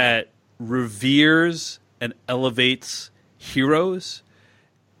that reveres and elevates heroes,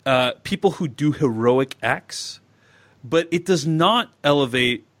 people who do heroic acts, but it does not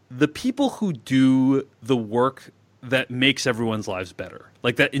elevate the people who do the work that makes everyone's lives better.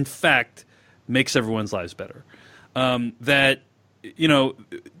 Like that, in fact, makes everyone's lives better. That,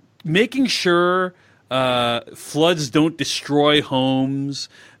 making sure floods don't destroy homes,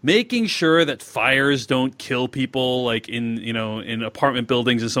 making sure that fires don't kill people, like in apartment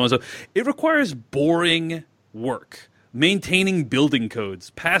buildings and so on. So it requires boring work, maintaining building codes,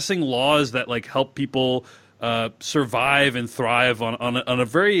 passing laws that like help people survive and thrive on a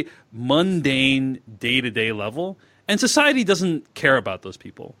very mundane day-to-day level. And society doesn't care about those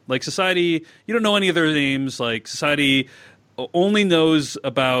people. Like society, you don't know any of their names. Like society only knows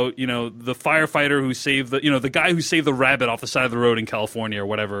about, the firefighter who saved the guy who saved the rabbit off the side of the road in California or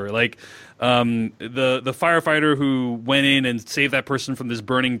whatever. Like the firefighter who went in and saved that person from this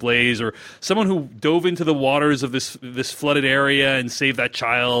burning blaze, or someone who dove into the waters of this flooded area and saved that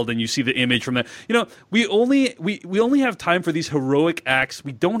child. And you see the image from that. We only have time for these heroic acts.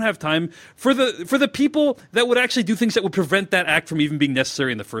 We don't have time for the people that would actually do things that would prevent that act from even being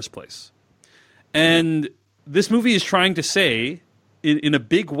necessary in the first place. And this movie is trying to say, in a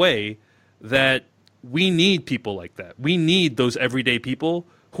big way, that we need people like that. We need those everyday people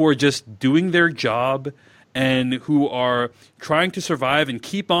who are just doing their job and who are trying to survive and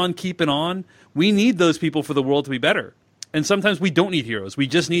keep on keeping on. We need those people for the world to be better. And sometimes we don't need heroes. We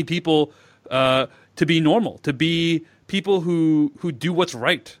just need people to be normal, to be people who do what's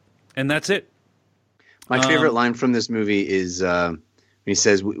right. And that's it. My favorite line from this movie is when he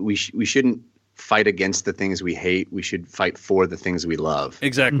says, we shouldn't fight against the things we hate. We should fight for the things we love.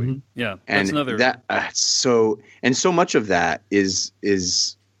 Exactly. Mm-hmm. Yeah. And that's another. So much of that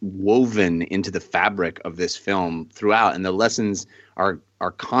is woven into the fabric of this film throughout, and the lessons are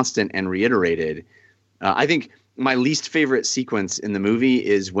constant and reiterated. I think my least favorite sequence in the movie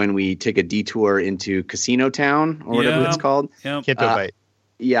is when we take a detour into Casino Town, or whatever it's called. Yeah. Can't fight.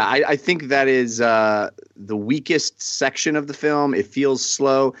 Yeah, I think that is the weakest section of the film. It feels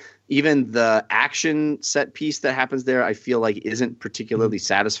slow. Even the action set piece that happens there, I feel like isn't particularly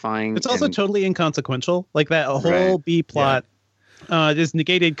satisfying. It's also totally inconsequential. Like that whole B plot is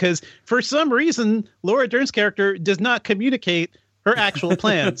negated because for some reason, Laura Dern's character does not communicate her actual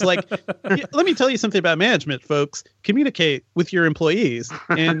plans. Like, let me tell you something about management, folks. Communicate with your employees,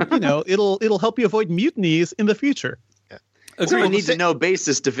 and it'll help you avoid mutinies in the future. It's a need to know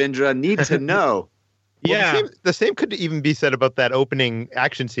basis, Devendra. Need to know. Well, the same could even be said about that opening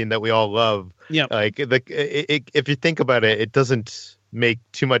action scene that we all love. Yeah, like if you think about it, it doesn't make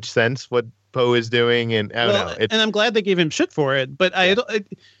too much sense what Poe is doing, and I don't know. And I'm glad they gave him shit for it, but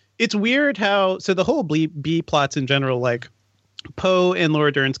it's weird how the whole B plots in general, like Poe and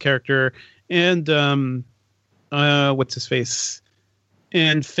Laura Dern's character, and what's his face,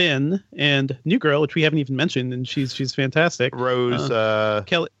 and Finn and New Girl, which we haven't even mentioned, and she's fantastic.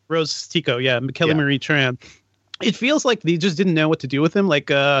 Rose Tico, Kelly Marie Tran. It feels like they just didn't know what to do with him. Like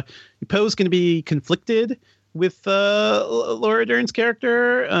Poe's going to be conflicted with Laura Dern's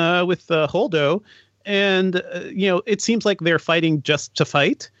character, with Holdo, and it seems like they're fighting just to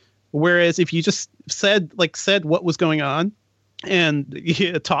fight. Whereas if you just said what was going on, and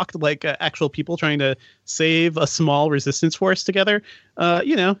talked like actual people trying to save a small resistance force together,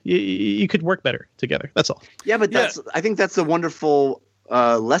 you could work better together. That's all. Yeah, but I think that's the wonderful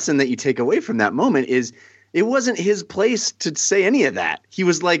lesson that you take away from that moment is it wasn't his place to say any of that. He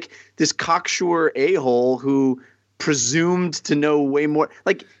was like this cocksure a-hole who presumed to know way more.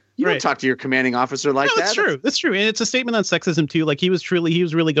 Like, you don't talk to your commanding officer like that. That's true. That's true. And it's a statement on sexism too. Like he was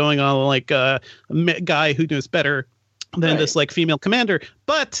really going on like a guy who knows better than this like female commander.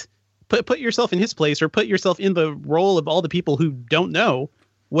 But put yourself in his place, or put yourself in the role of all the people who don't know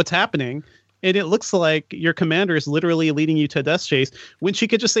what's happening. And it looks like your commander is literally leading you to a death chase when she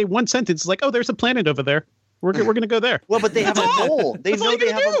could just say one sentence like, "Oh, there's a planet over there. We're going to go there." Well, but they have a mole. They know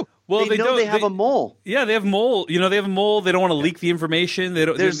they have a Well, they know they have a mole. Yeah, they have mole. They have a mole. They don't want to leak the information. They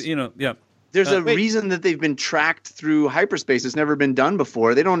don't. There's a reason that they've been tracked through hyperspace. It's never been done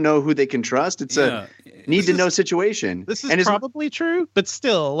before. They don't know who they can trust. It's a need to know situation. This is probably true, but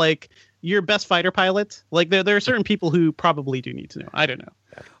still, like your best fighter pilot, like there are certain people who probably do need to know. I don't know.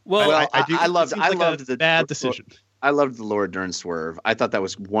 Well, I loved the bad decision. I loved the Laura Dern swerve. I thought that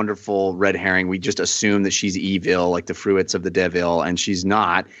was wonderful red herring. We just assume that she's evil, like the fruits of the devil, and she's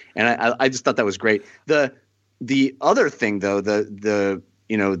not. And I just thought that was great. The other thing though, the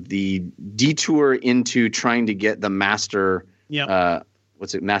detour into trying to get the master,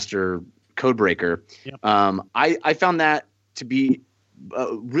 master codebreaker. Yep. I found that to be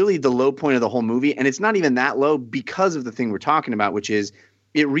really the low point of the whole movie, and it's not even that low because of the thing we're talking about, which is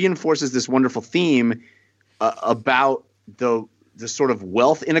it reinforces this wonderful theme about the sort of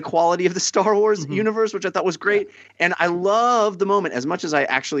wealth inequality of the Star Wars universe, which I thought was great. And I love the moment as much as I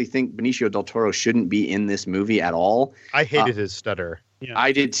actually think Benicio del Toro shouldn't be in this movie at all. I hated his stutter. Yeah.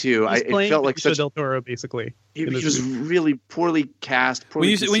 I did too. He's It playing felt like Benicio such. del Toro, basically. He in this was movie. really poorly cast. When Poorly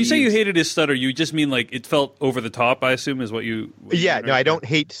you say you conceived. hated his stutter, you just mean like it felt over the top. I assume is what you. Yeah, no, I don't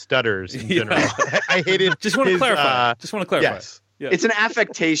hate stutters in general. I hated. Just want to his, clarify. Just want to clarify. Yes. Yeah. It's an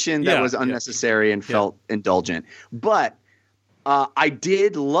affectation that Yeah, was yeah. unnecessary and felt indulgent. But I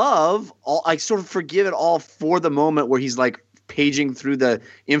did love all. I sort of forgive it all for the moment where he's like paging through the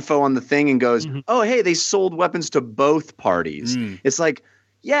info on the thing and goes, "Oh, hey, they sold weapons to both parties." It's like,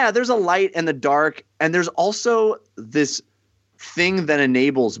 yeah, there's a light and the dark, and there's also this thing that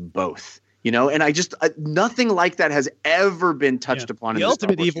enables both. You know, and I just nothing like that has ever been touched upon. The in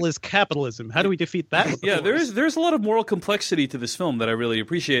ultimate Star Wars evil is capitalism. How do we defeat that? Yeah, there's a lot of moral complexity to this film that I really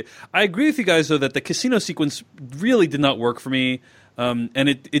appreciate. I agree with you guys though that the casino sequence really did not work for me. And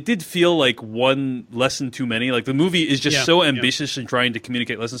it did feel like one lesson too many. Like the movie is just so ambitious in trying to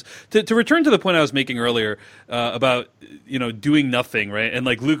communicate lessons. To return to the point I was making earlier about doing nothing, right? And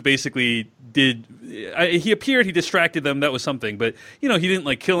like Luke basically he appeared, he distracted them. That was something, but he didn't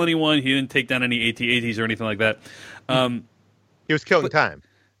like kill anyone. He didn't take down any AT-ATs or anything like that. He was killing time.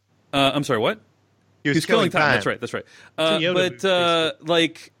 I'm sorry, what? He was killing time. That's right.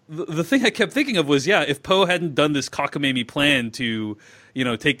 Like the thing I kept thinking of was, if Poe hadn't done this cockamamie plan to,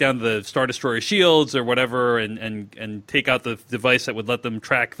 take down the Star Destroyer shields or whatever, and take out the device that would let them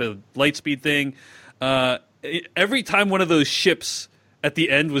track the light speed thing. Every time one of those ships at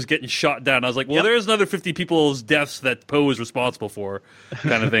the end was getting shot down, I was like, well, there's another 50 people's deaths that Poe is responsible for,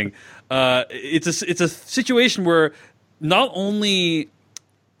 kind of thing. It's a situation where not only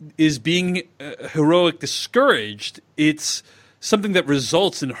is being heroic discouraged, it's something that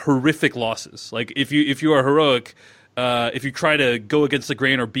results in horrific losses. Like if you are heroic, if you try to go against the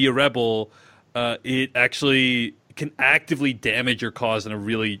grain or be a rebel, it actually can actively damage your cause in a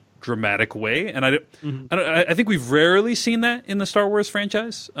really dramatic way. And I think we've rarely seen that in the Star Wars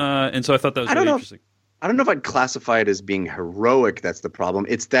franchise, and so I thought that was really interesting. I don't know if I'd classify it as being heroic. That's the problem.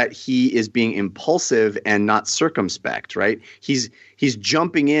 It's that he is being impulsive and not circumspect, right? He's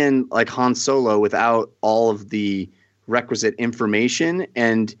jumping in like Han Solo without all of the requisite information,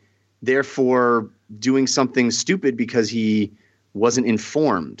 and therefore doing something stupid because he wasn't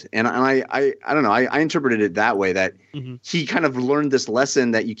informed. And I don't know. I interpreted it that way, that he kind of learned this lesson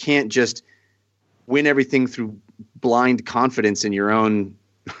that you can't just win everything through blind confidence in your own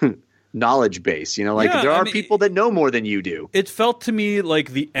knowledge base. There are people that know more than you do. It felt to me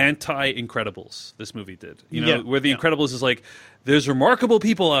like the anti-Incredibles, this movie did. Where the Incredibles is like, there's remarkable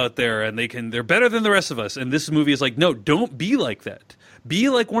people out there and they're better than the rest of us. And this movie is like, no, don't be like that. Be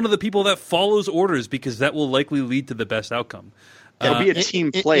like one of the people that follows orders, because that will likely lead to the best outcome. Be a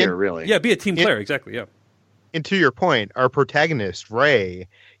team player, really. Yeah, be a team player, exactly, yeah. And to your point, our protagonist, Rey,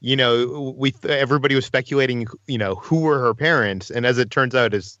 everybody was speculating, who were her parents. And as it turns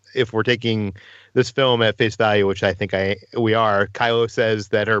out, if we're taking this film at face value, which I think we are, Kylo says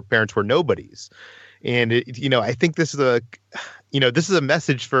that her parents were nobodies. And, I think this is a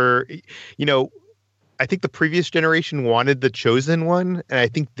message for, I think the previous generation wanted the chosen one. And I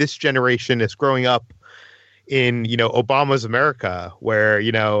think this generation is growing up in, Obama's America, where,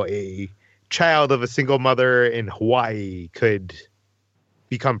 a child of a single mother in Hawaii could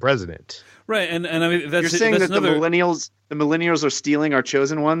become president. Right, and I mean, you're saying that the millennials are stealing our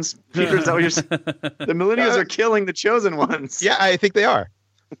chosen ones, Peter? Is that what you're saying? The millennials are killing the chosen ones. Yeah, I think they are.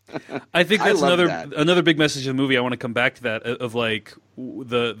 I think that's another big message of the movie. I want to come back to that, of like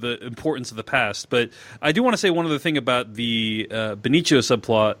the importance of the past. But I do want to say one other thing about the Benicio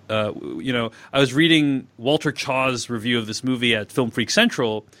subplot. I was reading Walter Chaw's review of this movie at Film Freak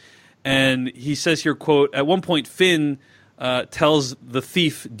Central, and he says here, quote, at one point Finn tells the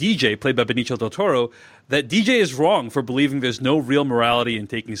thief DJ, played by Benicio del Toro, that DJ is wrong for believing there's no real morality in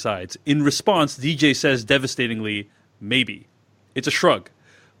taking sides. In response, DJ says devastatingly, maybe. It's a shrug.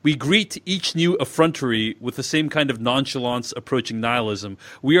 We greet each new effrontery with the same kind of nonchalance approaching nihilism.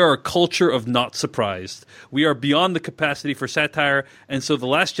 We are a culture of not surprised. We are beyond the capacity for satire, and so The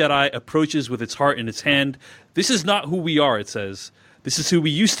Last Jedi approaches with its heart in its hand. This is not who we are, it says. This is who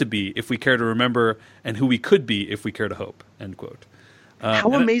we used to be, if we care to remember, and who we could be, if we care to hope, end quote.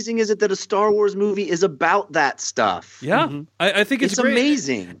 How amazing is it that a Star Wars movie is about that stuff? Yeah, I think it's great.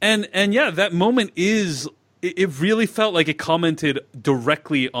 Amazing. And yeah, that moment is... It really felt like it commented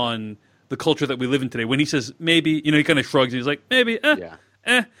directly on the culture that we live in today. When he says maybe, he kind of shrugs. He's like, maybe,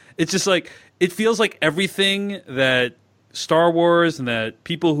 It's just like, it feels like everything that Star Wars and that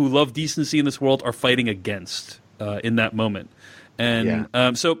people who love decency in this world are fighting against in that moment.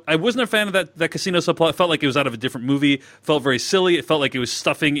 And so I wasn't a fan of that casino subplot. It felt like it was out of a different movie. Felt very silly. It felt like it was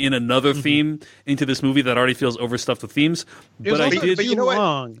stuffing in another theme into this movie that already feels overstuffed with themes. But I did. But you know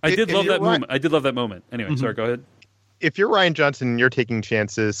what? I did love that moment. I did love that moment. Anyway, sorry. Go ahead. If you're Ryan Johnson and you're taking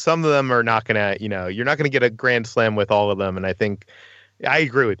chances, some of them are not going to, you're not going to get a grand slam with all of them. And I think I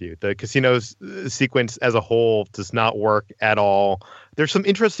agree with you. The casinos sequence as a whole does not work at all. There's some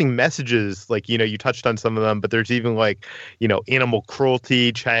interesting messages, like, you touched on some of them, but there's even like, animal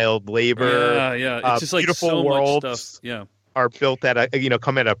cruelty, child labor. Yeah. It's just like beautiful so worlds much stuff. Yeah. Are built at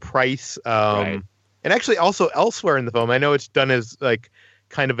come at a price. Right. And actually also elsewhere in the film, I know it's done as like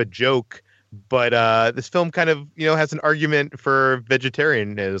kind of a joke, but this film kind of, has an argument for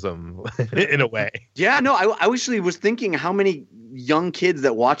vegetarianism in a way. Yeah, no, I actually was thinking how many young kids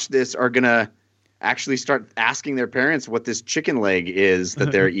that watch this are going to actually start asking their parents what this chicken leg is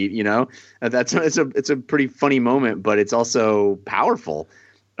that they're eating, it's a pretty funny moment, but it's also powerful.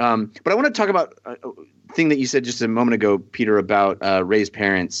 But I want to talk about a thing that you said just a moment ago, Peter, about Rey's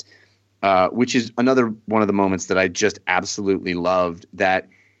parents, which is another one of the moments that I just absolutely loved, that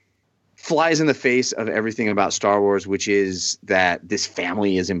flies in the face of everything about Star Wars, which is that this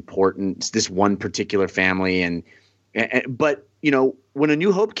family is important. It's this one particular family. But when A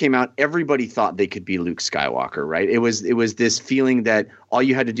New Hope came out, everybody thought they could be Luke Skywalker, right? It was this feeling that all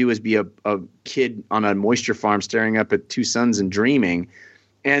you had to do was be a kid on a moisture farm staring up at two suns and dreaming.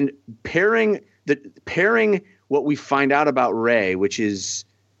 And pairing what we find out about Rey, which is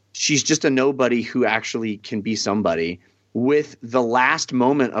she's just a nobody who actually can be somebody, with the last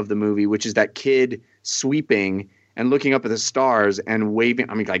moment of the movie, which is that kid sweeping and looking up at the stars and waving.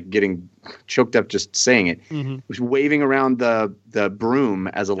 I mean, like getting choked up just saying it. Mm-hmm. Was waving around the broom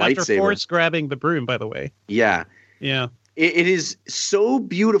as a lightsaber. After Forrest grabbing the broom, by the way. Yeah. Yeah. It is so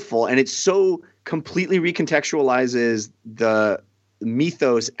beautiful, and it so completely recontextualizes the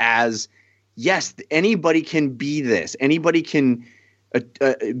mythos as, yes, anybody can be this. Anybody can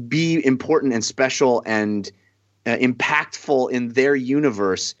be important and special and impactful in their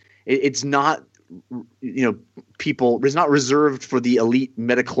universe. It's not, people. It's not reserved for the elite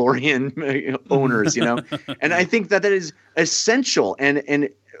midichlorian owners, And I think that is essential and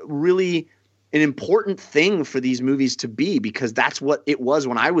really an important thing for these movies to be, because that's what it was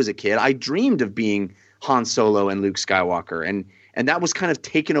when I was a kid. I dreamed of being Han Solo and Luke Skywalker, and that was kind of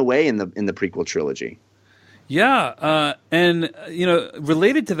taken away in the prequel trilogy. Yeah, and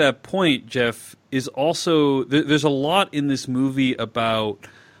related to that point, Jeff, is also there's a lot in this movie about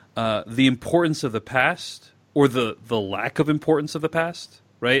the importance of the past, or the lack of importance of the past,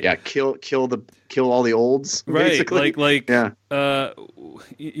 right? Yeah, kill all the olds, right? Basically.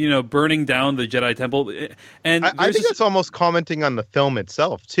 Burning down the Jedi Temple, and I think that's almost commenting on the film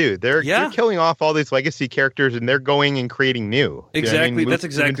itself too. They're killing off all these legacy characters, and they're going and creating new. Exactly, that's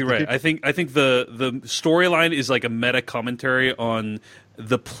exactly right. I think the storyline is like a meta commentary on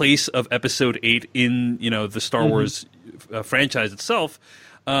the place of Episode 8 in the Star Wars franchise itself,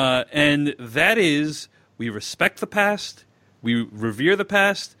 and that is, we respect the past, we revere the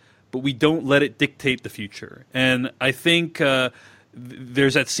past, but we don't let it dictate the future. And I think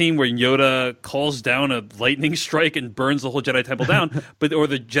there's that scene where Yoda calls down a lightning strike and burns the whole Jedi Temple down, or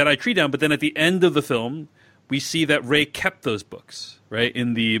the Jedi Tree down. But then at the end of the film, we see that Rey kept those books, right,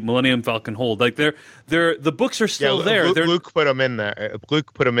 in the Millennium Falcon hold. Like the books are still there. Luke put them in there.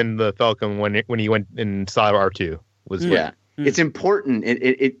 Luke put them in the Falcon when he went and saw R2. It's important.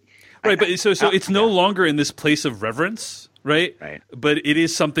 Right, but so it's no longer in this place of reverence. Right. But it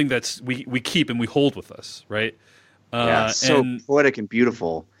is something that's we keep and we hold with us, right? So poetic and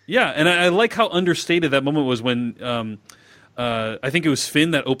beautiful. Yeah, and I like how understated that moment was when I think it was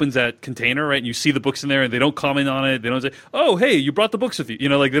Finn that opens that container, right? And you see the books in there, and they don't comment on it. They don't say, "Oh, hey, you brought the books with you."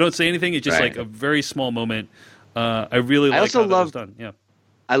 They don't say anything. It's just like a very small moment. I really like how that was done. Yeah,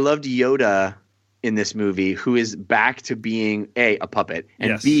 I loved Yoda in this movie, who is back to being a puppet,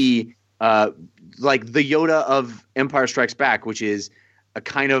 and B, like the Yoda of Empire Strikes Back, which is a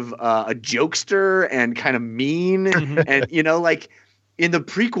kind of a jokester and kind of mean. And, like in the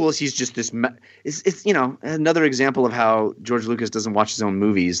prequels, he's just this, it's another example of how George Lucas doesn't watch his own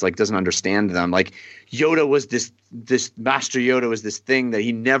movies, like doesn't understand them. Like Yoda was this Master Yoda was this thing that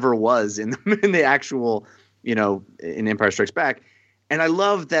he never was in the actual, in Empire Strikes Back. And I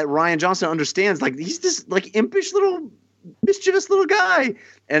love that Ryan Johnson understands, like, he's this like impish little mischievous little guy,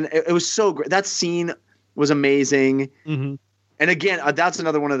 and it was so great. That scene was amazing. And again, that's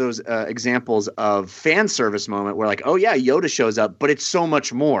another one of those examples of fan service moment where, like, oh yeah, Yoda shows up, but it's so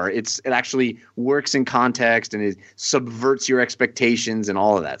much more. It actually works in context, and it subverts your expectations and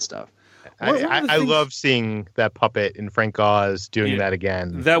all of that stuff. I love seeing that puppet in Frank Oz doing that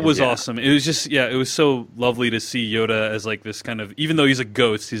again. That was awesome. It was just, it was so lovely to see Yoda as like this kind of, even though he's a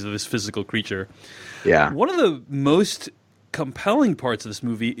ghost, he's this physical creature. Yeah. One of the most compelling parts of this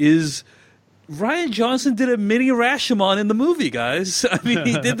movie is Ryan Johnson did a mini Rashomon in the movie, guys. I mean,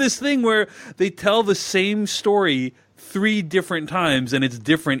 he did this thing where they tell the same story 3 different times, and it's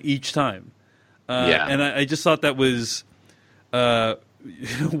different each time. And I just thought that was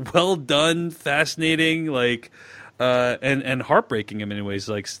well done, fascinating, like, and heartbreaking in many ways.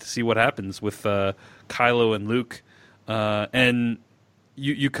 Like to see what happens with Kylo and Luke, and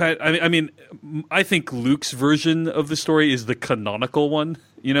you kind. I mean, I think Luke's version of the story is the canonical one,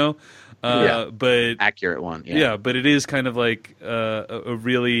 you know, but accurate one. Yeah, but it is kind of like a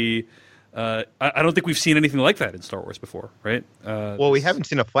really. I don't think we've seen anything like that in Star Wars before, right? Well, we haven't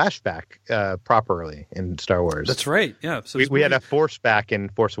seen a flashback properly in Star Wars. That's right. Yeah. So we had a Force back in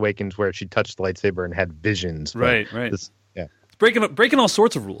Force Awakens where she touched the lightsaber and had visions. Right. It's breaking all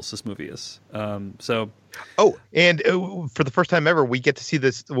sorts of rules. This movie is. And for the first time ever, we get to see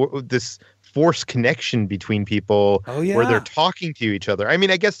this Force connection between people where they're talking to each other. I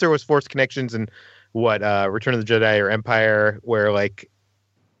mean, I guess there was Force connections in Return of the Jedi or Empire, where like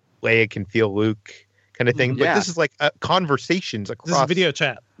Leia can feel Luke kind of thing. But this is like conversations across. This is video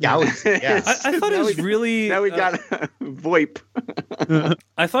chat. Galaxy. Yeah. I thought it was really... Now we got VoIP.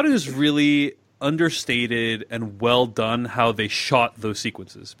 I thought it was really understated and well done how they shot those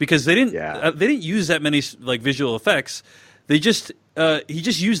sequences. Because they didn't use that many like visual effects. They just... he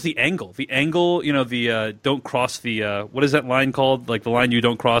just used the angle. The angle, you know, the don't cross the... what is that line called? Like the line you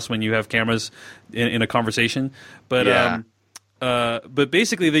don't cross when you have cameras in a conversation. But... but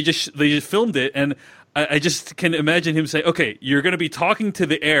basically, they just filmed it, and I just can imagine him saying, "Okay, you're going to be talking to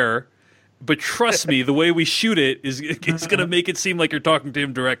the air, but trust me, the way we shoot it's going to make it seem like you're talking to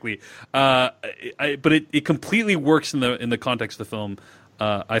him directly." But it completely works in the context of the film.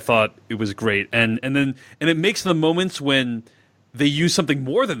 I thought it was great, and it makes the moments when they use something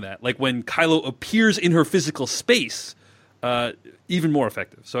more than that, like when Kylo appears in her physical space, even more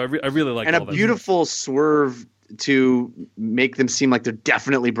effective. So I really like and all a that. Beautiful swerve to make them seem like they're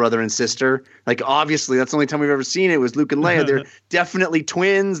definitely brother and sister. Like, obviously, that's the only time we've ever seen it was Luke and Leia. They're definitely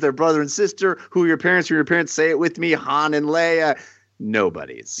twins. They're brother and sister. Who are your parents? Who are your parents? Say it with me. Han and Leia.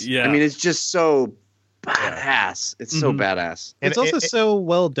 Nobody's. Yeah. I mean, it's just so badass. It's so badass. It's also so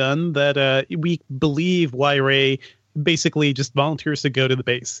well done that we believe why Rey basically just volunteers to go to the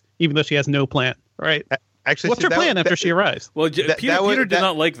base, even though she has no plan, right? Actually, what's her plan after she arrives? Well, Peter did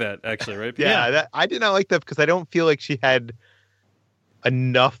not like that, actually, right? Yeah, I did not like that because I don't feel like she had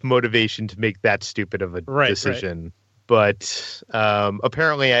enough motivation to make that stupid of a decision. Right. But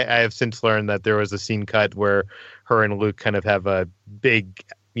apparently, I have since learned that there was a scene cut where her and Luke kind of have a big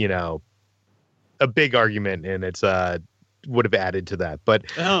argument, and it's would have added to that. But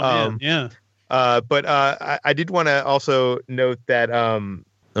I did want to also note that.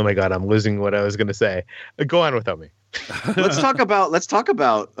 Oh my God, I'm losing what I was going to say. Go on without me. Let's talk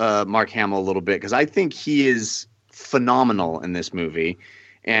about Mark Hamill a little bit, because I think he is phenomenal in this movie.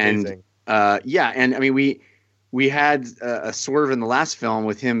 And and I mean we had a swerve in the last film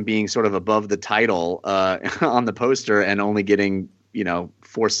with him being sort of above the title on the poster and only getting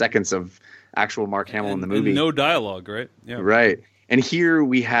 4 seconds of actual Mark Hamill in the movie. And no dialogue, right? Yeah. Right. And here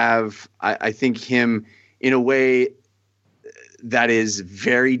we have, I think, him in a way that is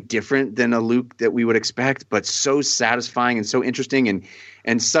very different than a Luke that we would expect, but so satisfying and so interesting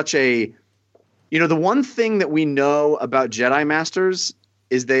and such a, the one thing that we know about Jedi Masters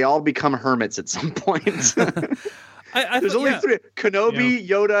is they all become hermits at some point. There's only 3: Kenobi,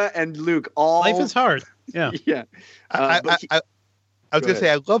 Yoda, and Luke. Life is hard. Yeah. Yeah. I was going to say,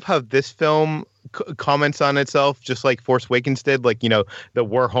 I love how this film comments on itself, just like Force Awakens did. Like, the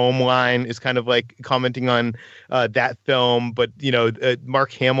 "we're home" line is kind of like commenting on that film. But,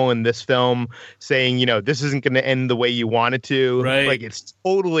 Mark Hamill in this film saying, this isn't going to end the way you want it to. Right. Like, it's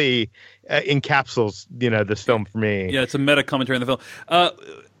totally encapsulates, this film for me. Yeah, it's a meta commentary on the film.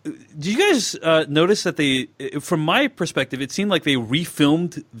 Do you guys notice that from my perspective, it seemed like they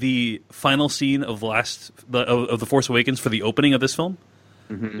refilmed the final scene of The Force Awakens for the opening of this film?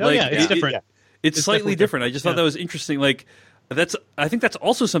 Mm-hmm. It's different. It's slightly different. I just thought that was interesting. Like, I think that's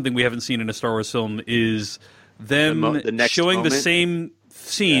also something we haven't seen in a Star Wars film is them the showing moment. the same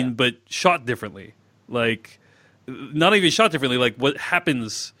scene but shot differently. Like, not even shot differently. Like, what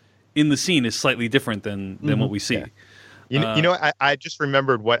happens in the scene is slightly different than what we see. Yeah. I just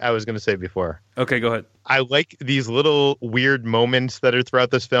remembered what I was going to say before. Okay, go ahead. I like these little weird moments that are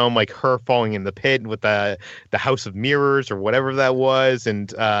throughout this film, like her falling in the pit with the House of Mirrors or whatever that was,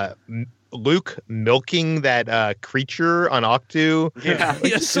 and Luke milking that creature on Octu. Yeah,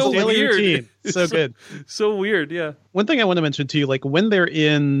 it's so daily weird. routine. So good. So weird. Yeah. One thing I want to mention to you, like when they're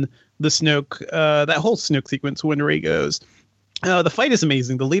in the Snoke, that whole Snoke sequence when Rey goes, the fight is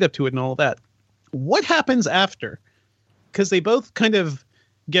amazing. The lead up to it and all that. What happens after? Because they both kind of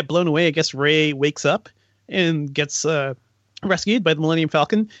get blown away. I guess Rey wakes up and gets rescued by the Millennium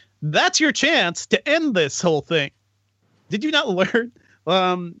Falcon. That's your chance to end this whole thing. Did you not learn?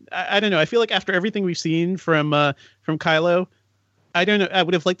 I don't know. I feel like after everything we've seen from Kylo, I don't know. I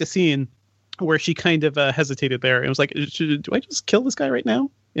would have liked a scene where she kind of hesitated there and was like, do I just kill this guy right now?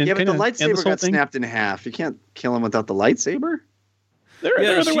 And yeah, but the lightsaber got thing? snapped in half. You can't kill him without the lightsaber. There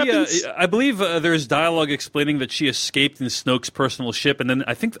are other weapons. I believe there's dialogue explaining that she escaped in Snoke's personal ship, and then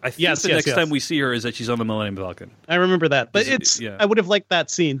I think the next time we see her is that she's on the Millennium Falcon. I remember that, but I would have liked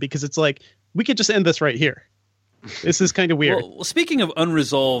that scene because it's like we could just end this right here. This is kind of weird. Well, speaking of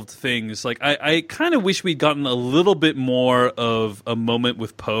unresolved things, like I kind of wish we'd gotten a little bit more of a moment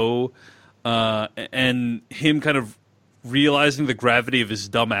with Poe and him kind of realizing the gravity of his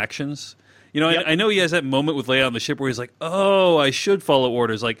dumb actions. You know, I know he has that moment with Leia on the ship where he's like, oh, I should follow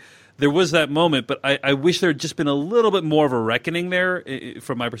orders. Like, there was that moment, but I wish there had just been a little bit more of a reckoning there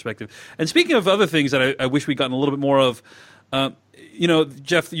from my perspective. And speaking of other things that I wish we'd gotten a little bit more of, you know,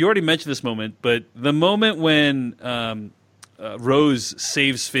 Jeff, you already mentioned this moment, but the moment when Rose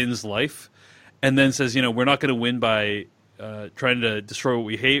saves Finn's life and then says, you know, we're not going to win by trying to destroy what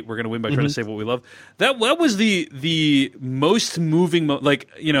we hate. We're going to win by trying to save what we love. That was the most moving moment. Like,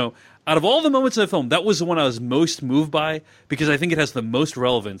 you know, out of all the moments in the film, that was the one I was most moved by because I think it has the most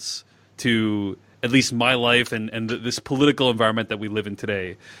relevance to at least my life and this political environment that we live in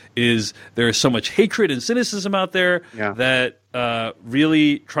today. Is there is so much hatred and cynicism out there that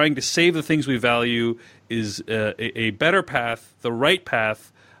really trying to save the things we value is a better path, the right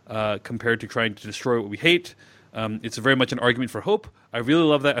path, compared to trying to destroy what we hate. It's very much an argument for hope. I really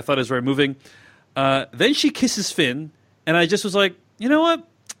love that. I thought it was very moving. Then she kisses Finn, and I just was like, you know what?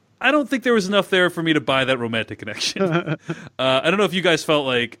 I don't think there was enough there for me to buy that romantic connection. I don't know if you guys felt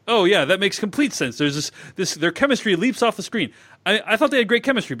like, oh yeah, that makes complete sense. There's this their chemistry leaps off the screen. I thought they had great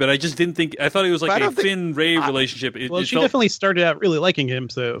chemistry, but I just didn't think. I thought it was like a Finn-Rey relationship. She definitely started out really liking him,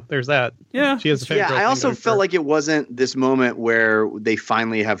 so there's that. Yeah, she has a yeah. I also felt like it wasn't this moment where they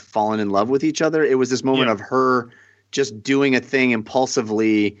finally have fallen in love with each other. It was this moment of her just doing a thing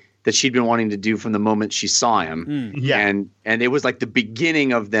impulsively that she'd been wanting to do from the moment she saw him. And it was like the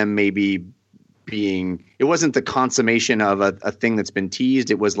beginning of them maybe being – it wasn't the consummation of a thing that's been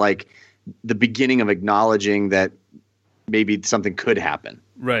teased. It was like the beginning of acknowledging that maybe something could happen.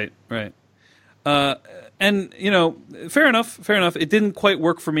 Right. And, you know, fair enough. It didn't quite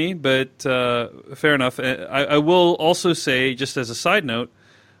work for me, but fair enough. I will also say, just as a side note,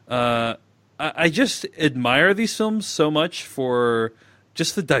 I just admire these films so much for –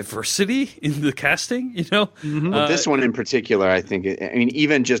 just the diversity in the casting, you know? But this one in particular, I think, I mean,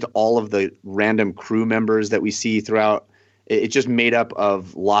 even just all of the random crew members that we see throughout, it's just made up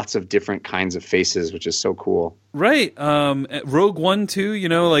of lots of different kinds of faces, which is so cool. Right. Rogue One, too, you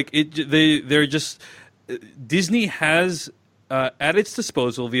know, like they're just, Disney has at its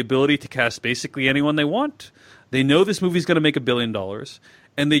disposal the ability to cast basically anyone they want. They know this movie's going to make $1 billion,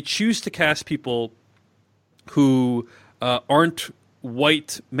 and they choose to cast people who aren't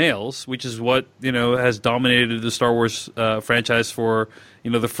white males, which is what, you know, has dominated the Star Wars franchise for,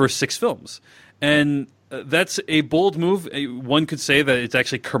 you know, the first 6 films. And that's a bold move. One could say that it's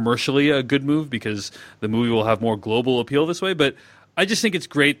actually commercially a good move because the movie will have more global appeal this way. But I just think it's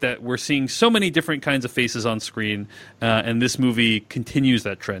great that we're seeing so many different kinds of faces on screen, and this movie continues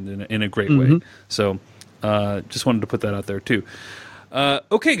that trend in a great way. So just wanted to put that out there too.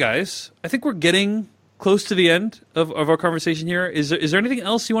 Okay, guys, I think we're getting close to the end of our conversation here. Is there anything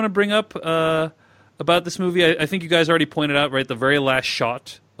else you want to bring up about this movie? I think you guys already pointed out, right, the very last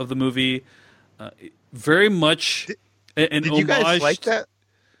shot of the movie, very much an homage. Did you guys like that?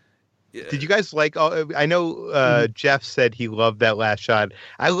 Did you guys like? I know Jeff said he loved that last shot.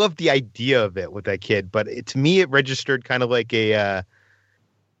 I loved the idea of it with that kid, but to me, it registered kind of like a.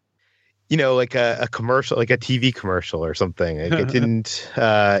 You know, like a commercial, like a TV commercial or something. It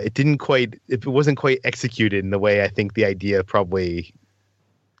wasn't quite executed in the way I think the idea probably.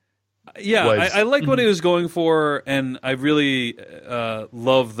 Yeah, I liked what it was going for, and I really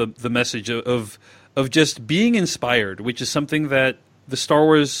love the message of just being inspired, which is something that the Star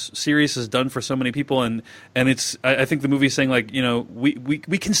Wars series has done for so many people, and it's I think the movie is saying, like, you know, we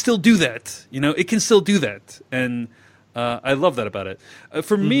can still do that. You know, it can still do that, and. I love that about it.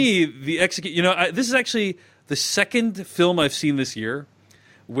 For me, the execute. You know, this is actually the second film I've seen this year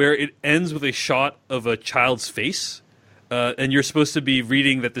where it ends with a shot of a child's face, and you're supposed to be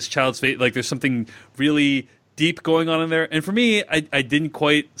reading that this child's face, like there's something really deep going on in there. And for me, I didn't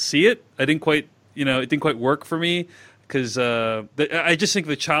quite see it. I didn't quite, it didn't quite work for me because I just think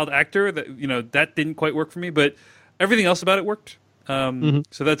the child actor that didn't quite work for me, but everything else about it worked. So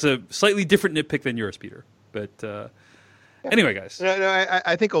that's a slightly different nitpick than yours, Peter. But anyway, guys. No,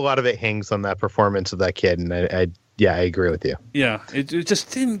 I think a lot of it hangs on that performance of that kid, and I agree with you. Yeah, it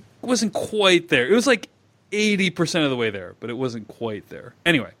just wasn't quite there. It was like 80% of the way there, but it wasn't quite there.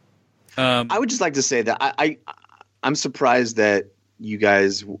 Anyway. I would just like to say that I'm surprised that you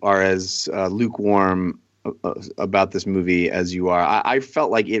guys are as lukewarm about this movie as you are. I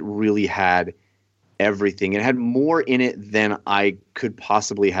felt like it really had everything. It had more in it than I could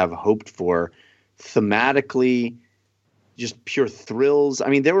possibly have hoped for. Thematically, just pure thrills. I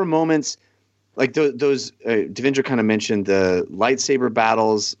mean, there were moments like those. Devendra kind of mentioned the lightsaber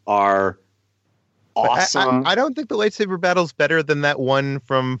battles are awesome. I don't think the lightsaber battle's better than that one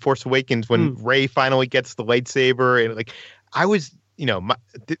from Force Awakens when Rey finally gets the lightsaber, and like I was,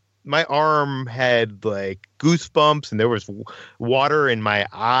 my arm had like goosebumps and there was water in my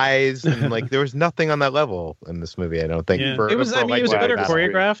eyes and like there was nothing on that level in this movie. I don't think. Yeah. It was better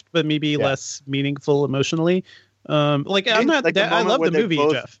choreographed, but maybe less meaningful emotionally. I love the movie,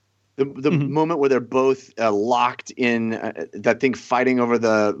 Jeff. The moment where they're both locked in that thing, fighting over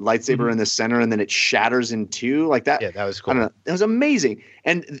the lightsaber in the center, and then it shatters in two, like that. Yeah, that was cool. I don't know. It was amazing.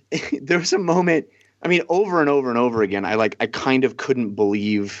 And there was a moment. I mean, over and over and over again, I kind of couldn't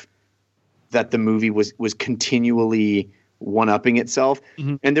believe that the movie was continually one-upping itself.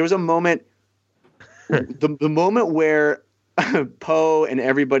 And there was a moment, the moment where Poe and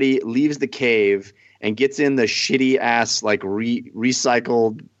everybody leaves the cave and gets in the shitty ass, like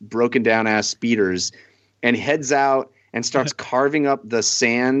recycled, broken down ass speeders and heads out and starts carving up the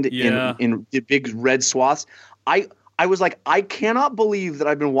sand in big red swaths. I was like, I cannot believe that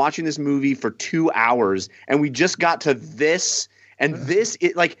I've been watching this movie for 2 hours and we just got to this, and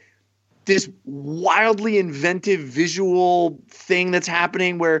this wildly inventive visual thing that's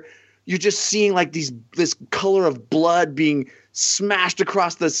happening where you're just seeing like this color of blood being smashed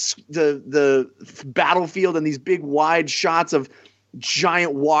across the battlefield, and these big wide shots of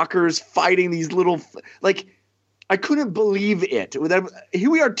giant walkers fighting these little, like, I couldn't believe it. Here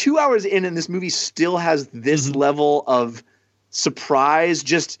we are 2 hours in, and this movie still has this level of surprise,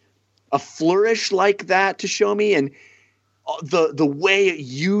 just a flourish like that to show me. And the way it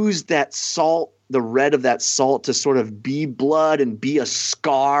used that salt, the red of that salt, to sort of be blood and be a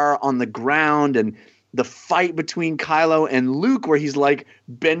scar on the ground, and the fight between Kylo and Luke where he's like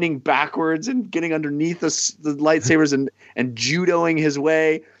bending backwards and getting underneath the lightsabers and judoing his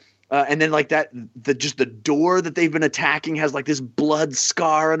way. And then like just the door that they've been attacking has like this blood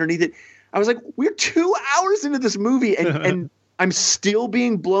scar underneath it. I was like, we're 2 hours into this movie and I'm still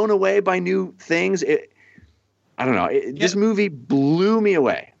being blown away by new things. I don't know. This movie blew me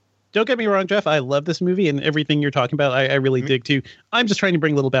away. Don't get me wrong, Jeff. I love this movie and everything you're talking about. I really dig too. I'm just trying to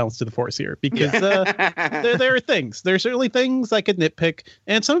bring a little balance to the Force here because there are things. There are certainly things I could nitpick,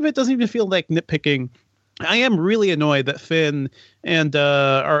 and some of it doesn't even feel like nitpicking. I am really annoyed that Finn and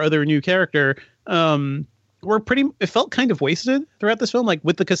our other new character it felt kind of wasted throughout this film, like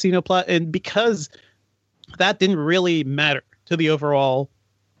with the casino plot, and because that didn't really matter to the overall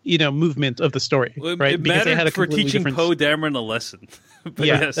movement of the story. Right? It because mattered for teaching Poe Dameron a lesson. But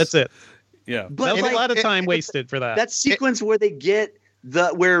yes, that's it. Yeah, but that was a lot of time wasted for that. That sequence where they get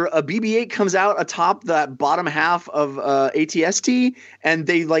where a BB-8 comes out atop that bottom half of ATST, and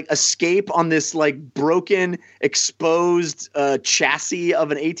they like escape on this like broken, exposed chassis of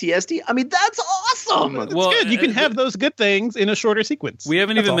an ATST. I mean, that's awesome. That's good. You can have those good things in a shorter sequence. We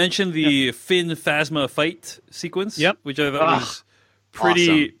haven't even mentioned the Finn Phasma fight sequence. Yep. Which I thought was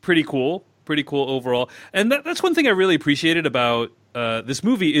pretty cool. Pretty cool overall. And that's one thing I really appreciated about this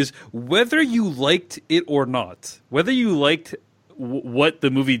movie is whether you liked it or not, whether you liked what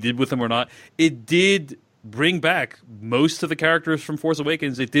the movie did with them or not, it did bring back most of the characters from Force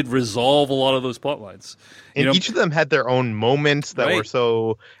Awakens. It did resolve a lot of those plot lines. And each of them had their own moments that were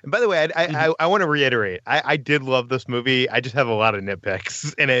so... And by the way, I want to reiterate, I did love this movie. I just have a lot of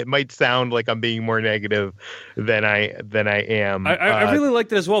nitpicks, and it might sound like I'm being more negative than I am. I really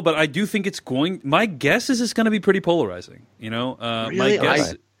liked it as well, but I do think it's going... My guess is it's going to be pretty polarizing. Really? My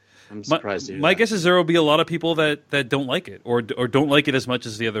guess... I'm surprised to hear my that. guess is there will be a lot of people that don't like it or don't like it as much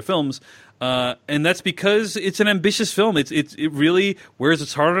as the other films, and that's because it's an ambitious film. It really wears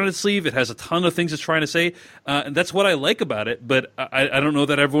its heart on its sleeve. It has a ton of things it's trying to say, and that's what I like about it. But I don't know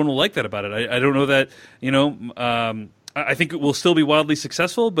that everyone will like that about it. I don't know that I think it will still be wildly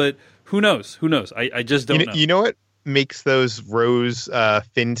successful, but who knows? Who knows? I just don't know. You know what makes those Rose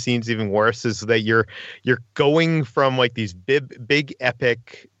Finn scenes even worse is that you're going from like these big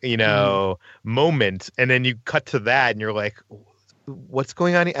epic, moments, and then you cut to that and you're like, what's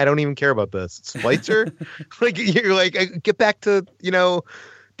going on? I don't even care about this. It's Fleischer. Like you're like, get back to,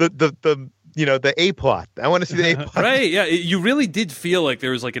 the A plot. I want to see the A plot. Right, yeah. You really did feel like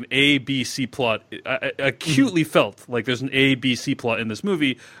there was like an A, B, C plot. I acutely felt like there's an A, B, C plot in this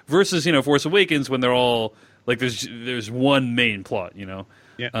movie versus, Force Awakens when they're all like there's one main plot,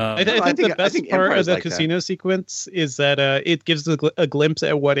 Yeah. I think the best part of the casino sequence is that it gives a glimpse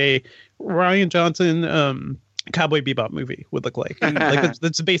at what a Ryan Johnson Cowboy Bebop movie would look like.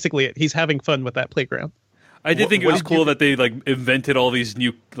 That's basically it. He's having fun with that playground. I did think it was cool that they like invented all these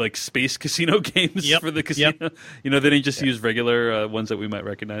new like space casino games for the casino. Yep. They didn't just use regular ones that we might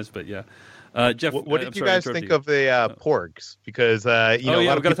recognize. But yeah, Jeff, what did you guys think of the Porgs? Because a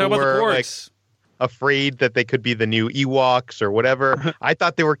lot of people were like afraid that they could be the new Ewoks or whatever. I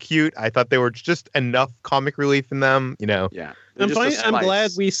thought they were cute. I thought they were just enough comic relief in them. Yeah, I'm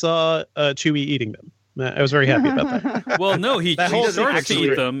glad we saw Chewie eating them. I was very happy about that. Well, no, he starts to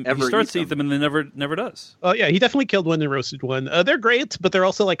eat them. He starts to eat them and then never does. Oh yeah, he definitely killed one and roasted one. They're great, but they're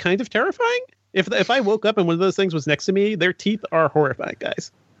also like kind of terrifying. If I woke up and one of those things was next to me, their teeth are horrifying,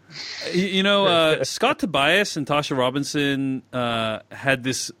 guys. Scott Tobias and Tasha Robinson had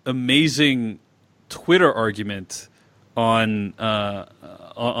this amazing Twitter argument on about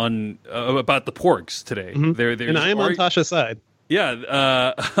the Porgs today. Mm-hmm. And I am on Tasha's side.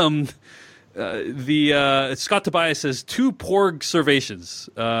 Yeah. Scott Tobias says 2 Porg observations.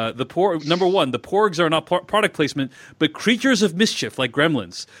 Number 1, the Porgs are not product placement, but creatures of mischief like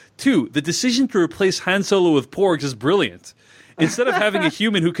gremlins. 2, the decision to replace Han Solo with Porgs is brilliant. Instead of having a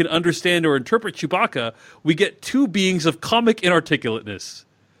human who can understand or interpret Chewbacca, we get 2 beings of comic inarticulateness.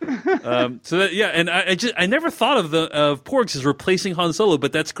 And I never thought of Porgs as replacing Han Solo,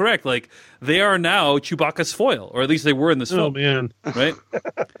 but that's correct. Like they are now Chewbacca's foil, or at least they were in this film. Oh man, right?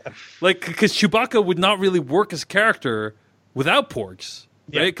 Like because Chewbacca would not really work as a character without Porgs.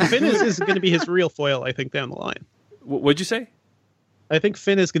 Yeah, right? Finn is going to be his real foil, I think, down the line. What'd you say? I think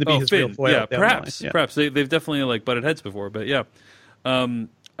Finn is going to be his real foil. Yeah, perhaps they've definitely like butted heads before, but yeah.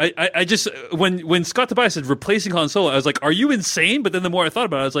 I just when Scott Tobias said replacing Han Solo, I was like, "Are you insane?" But then the more I thought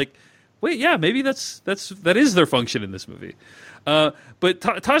about it, I was like, "Wait, yeah, maybe that is their function in this movie." But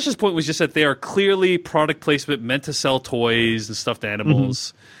Tasha's point was just that they are clearly product placement meant to sell toys and stuffed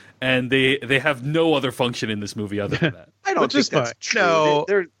animals, and they have no other function in this movie other than that. I don't think that's true. No.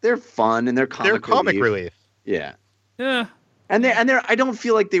 They're fun and they're comic relief. Yeah. And they're I don't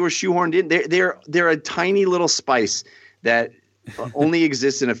feel like they were shoehorned in. They're a tiny little spice that only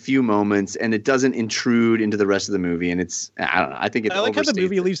exists in a few moments, and it doesn't intrude into the rest of the movie. And I don't know. I think I like how the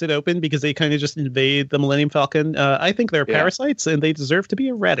movie leaves it open because they kind of just invade the Millennium Falcon. I think they're parasites, and they deserve to be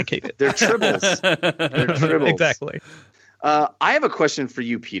eradicated. They're tribbles. They're tribbles. Exactly. I have a question for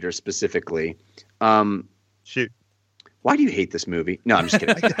you, Peter, specifically. Shoot. Why do you hate this movie? No, I'm just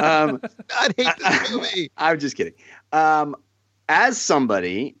kidding. I hate this movie. I'm just kidding. As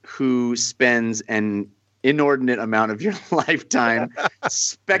somebody who spends an inordinate amount of your lifetime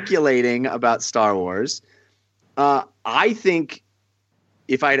speculating about Star Wars, I think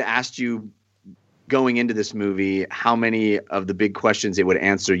if I had asked you going into this movie how many of the big questions it would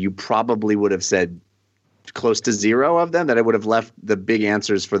answer, you probably would have said close to 0 of them, that it would have left the big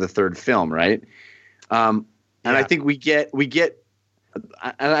answers for the third film, right? And I think we get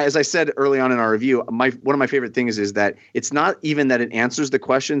as I said early on in our review, one of my favorite things is that it's not even that it answers the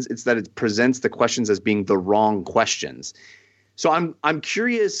questions, it's that it presents the questions as being the wrong questions. So I'm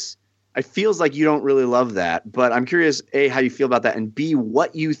curious. It feels like you don't really love that, but I'm curious, A, how you feel about that, and B,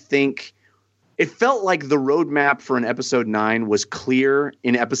 what you think. It felt like the roadmap for an episode 9 was clear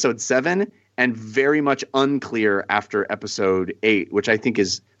in episode 7 and very much unclear after episode 8, which I think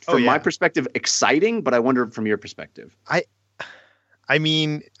is, from my perspective, exciting, but I wonder from your perspective. I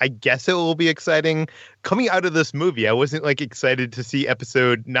mean, I guess it will be exciting. Coming out of this movie, I wasn't like excited to see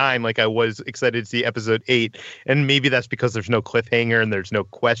episode 9 like I was excited to see episode 8. And maybe that's because there's no cliffhanger and there's no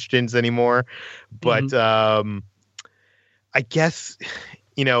questions anymore. But I guess,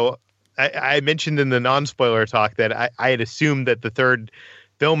 I mentioned in the non-spoiler talk that I had assumed that the third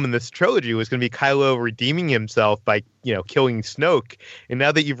film in this trilogy was going to be Kylo redeeming himself by, killing Snoke. And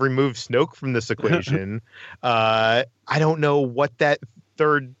now that you've removed Snoke from this equation, I don't know what that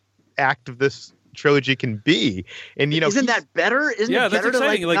third act of this trilogy can be. And isn't that better? Isn't it better? That's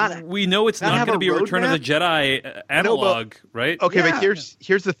exciting. Like we know it's not going to be a Return of the Jedi analog, right? Okay, but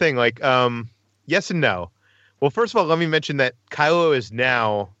here's the thing. Like, yes and no. Well, first of all, let me mention that Kylo is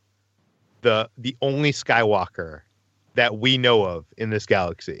now the only Skywalker that we know of in this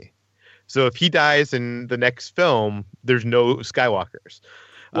galaxy. So if he dies in the next film, there's no Skywalkers.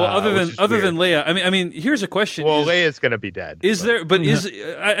 Well, other than Leia, I mean, here's a question. Well, Leia's going to be dead. Is there? But is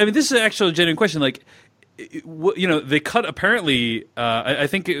I mean, this is actually a genuine question. Like, you know, they cut apparently. I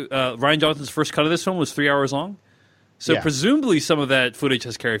think Rian Johnson's first cut of this film was 3 hours long. So presumably some of that footage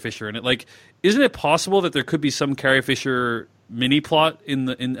has Carrie Fisher in it. Like, isn't it possible that there could be some Carrie Fisher mini plot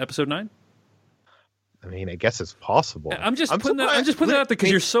in Episode 9? I mean, I guess it's possible. I'm just putting that out there because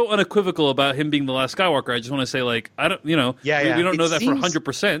you're so unequivocal about him being the last Skywalker. I just want to say, like, I don't, you know, we don't know that for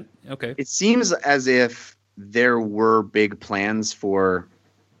 100%. Okay. It seems as if there were big plans for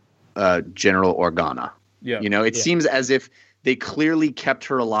General Organa. Yeah. You know, it seems as if they clearly kept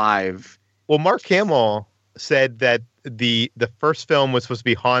her alive. Well, Mark Hamill said that the first film was supposed to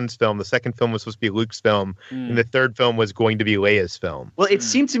be Han's film, the second film was supposed to be Luke's film, and the third film was going to be Leia's film. Well, it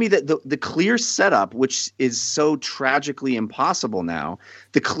seemed to me that the clear setup, which is so tragically impossible now,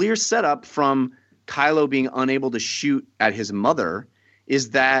 the clear setup from Kylo being unable to shoot at his mother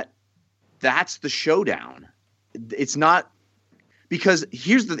is that's the showdown. It's not, because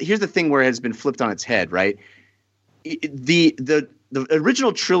here's the thing where it has been flipped on its head, right? The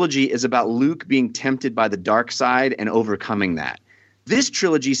original trilogy is about Luke being tempted by the dark side and overcoming that. This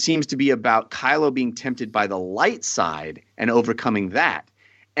trilogy seems to be about Kylo being tempted by the light side and overcoming that.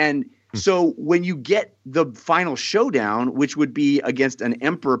 And so when you get the final showdown, which would be against an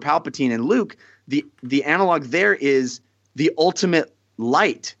Emperor Palpatine and Luke, the analog there is the ultimate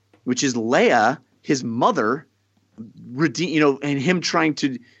light, which is Leia, his mother, and him trying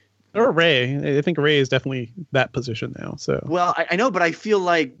to. Or Rey. I think Rey is definitely that position now. So well, I know, but I feel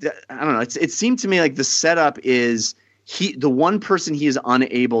like I don't know. It seemed to me like the setup is the one person he is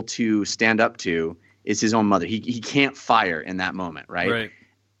unable to stand up to is his own mother. He can't fire in that moment, right? Right.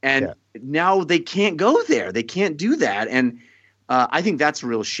 And now they can't go there. They can't do that, and I think that's a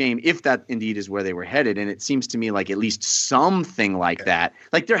real shame if that indeed is where they were headed. And it seems to me like at least something like that.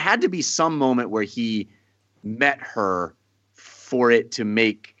 Like there had to be some moment where he met her for it to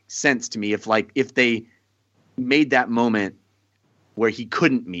make sense to me. If they made that moment where he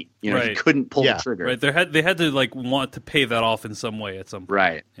couldn't meet, he couldn't pull the trigger. Right. They had to like want to pay that off in some way at some point.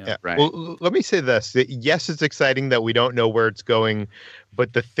 Right. Yeah. Right. Well, let me say this. Yes, it's exciting that we don't know where it's going,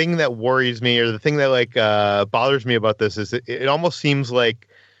 but the thing that worries me, or the thing that bothers me about this, is it almost seems like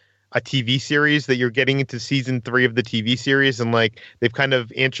a TV series that you're getting into season 3 of the TV series, and like they've kind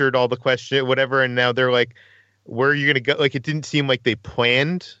of answered all the questions, whatever, and now they're like, where are you going to go? Like, it didn't seem like they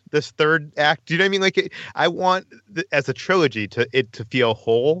planned this third act. Do you know what I mean? Like, I want, as a trilogy, to feel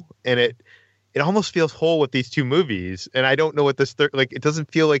whole, and it almost feels whole with these two movies. And I don't know what this third, like, it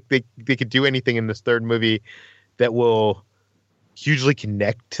doesn't feel like they could do anything in this third movie that will hugely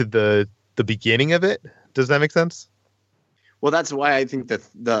connect to the beginning of it. Does that make sense? Well, that's why I think that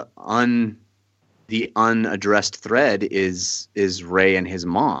the unaddressed thread is Rey and his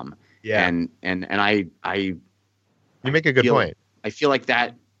mom. Yeah. And I you make a good point. I feel like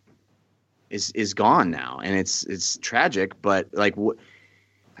that is gone now, and it's tragic. But like,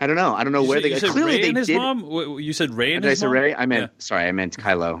 I don't know. I don't know where they clearly Ray they and his did. Mom? You said Ray and his mom. Did I say Ray? I meant sorry. I meant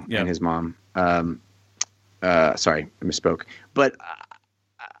Kylo and his mom. Sorry, I misspoke. But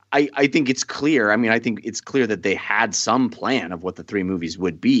I think it's clear. I mean, I think it's clear that they had some plan of what the 3 movies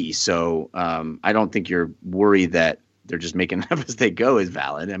would be. So I don't think you're worried that they're just making it up as they go is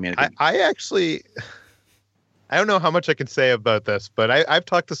valid. I mean, I actually, I don't know how much I can say about this, but I've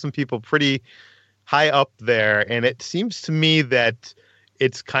talked to some people pretty high up there, and it seems to me that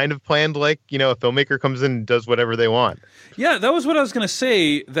it's kind of planned like, a filmmaker comes in and does whatever they want. Yeah, that was what I was going to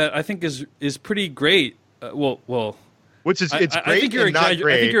say, that I think is pretty great. Which is, it's great. I think you're not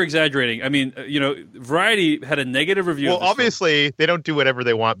great. I think you're exaggerating. I mean, Variety had a negative review. Well, obviously, they don't do whatever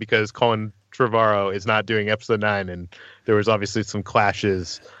they want because Colin Trevorrow is not doing episode 9, and there was obviously some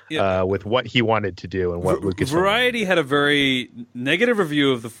clashes with what he wanted to do and what Lucas. Variety had a very negative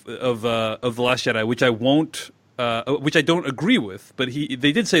review of the Last Jedi, which I don't agree with. But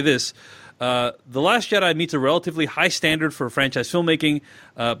they did say this. The Last Jedi meets a relatively high standard for franchise filmmaking,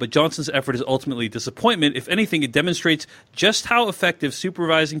 but Johnson's effort is ultimately disappointment. If anything, it demonstrates just how effective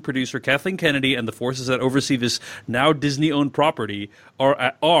supervising producer Kathleen Kennedy and the forces that oversee this now Disney-owned property are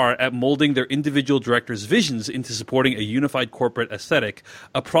at molding their individual directors' visions into supporting a unified corporate aesthetic,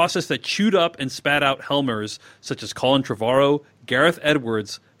 a process that chewed up and spat out helmers such as Colin Trevorrow, Gareth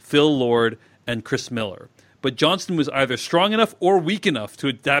Edwards, Phil Lord, and Chris Miller. but Johnston was either strong enough or weak enough to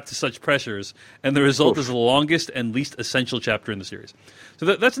adapt to such pressures, and the result is the longest and least essential chapter in the series. So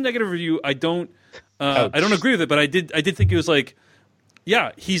that's a negative review. I don't agree with it, but I did think it was like,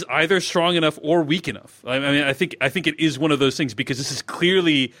 yeah, he's either strong enough or weak enough. I mean, I think it is one of those things because this is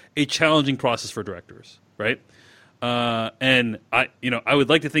clearly a challenging process for directors, right? And I would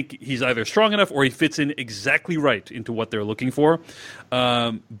like to think he's either strong enough or he fits in exactly right into what they're looking for.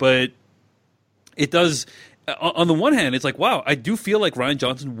 But it does. On the one hand, it's like, wow, I do feel like Rian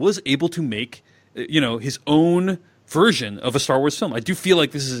Johnson was able to make, his own version of a Star Wars film. I do feel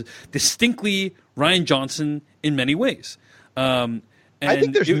like this is distinctly Rian Johnson in many ways. I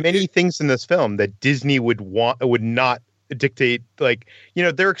think there's many things in this film that Disney would not dictate. Like,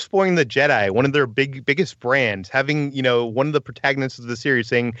 they're exploring the Jedi, one of their biggest brands, having, one of the protagonists of the series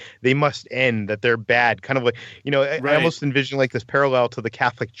saying they must end, that they're bad. Kind of like, I almost envision like this parallel to the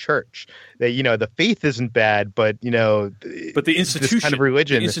Catholic Church that, the faith isn't bad, but, but the institution, this kind of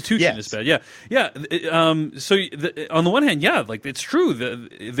religion, the institution is bad. Yeah. So on the one hand, yeah, like it's true.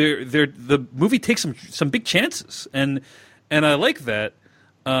 The movie takes some big chances, and I like that.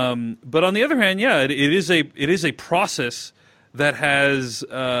 But on the other hand, yeah, it is a process that has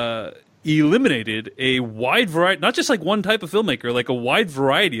eliminated a wide variety, not just like one type of filmmaker, like a wide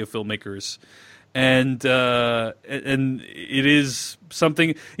variety of filmmakers, and it is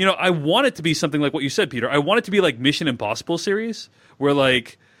something. I want it to be something like what you said, Peter. I want it to be like Mission Impossible series, where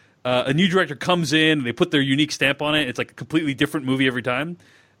like a new director comes in and they put their unique stamp on it. It's like a completely different movie every time.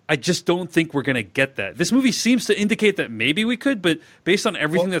 I just don't think we're going to get that. This movie seems to indicate that maybe we could, but based on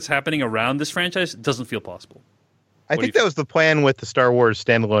everything that's happening around this franchise, it doesn't feel possible. I think that was the plan with the Star Wars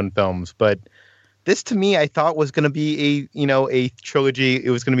standalone films, but this to me I thought was going to be a trilogy.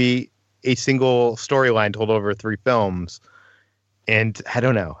 It was going to be a single storyline told over 3 films. And I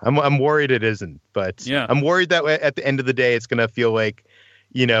don't know. I'm worried it isn't, but yeah. I'm worried that at the end of the day it's going to feel like,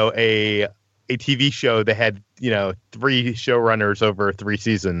 a TV show that had, 3 showrunners over 3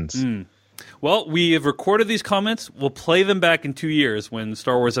 seasons. Well, we have recorded these comments. We'll play them back in 2 years when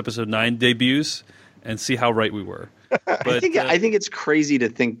Star Wars Episode 9 debuts and see how right we were. But, I think it's crazy to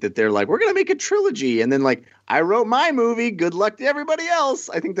think that they're like, we're going to make a trilogy. And then like, I wrote my movie. Good luck to everybody else.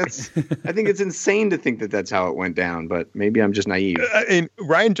 I think it's insane to think that that's how it went down, but maybe I'm just naive. And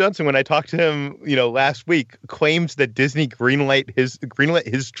Rian Johnson, when I talked to him, last week, claims that Disney greenlit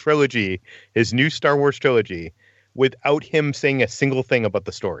his trilogy, his new Star Wars trilogy, without him saying a single thing about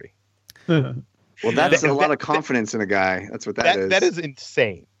the story. Well, that's a lot of confidence in a guy. That's what that is. That is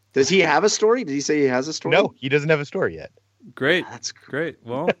insane. Does he have a story? Did he say he has a story? No, he doesn't have a story yet. Great. That's great.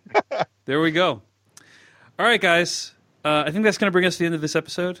 Well, there we go. All right, guys. I think that's going to bring us to the end of this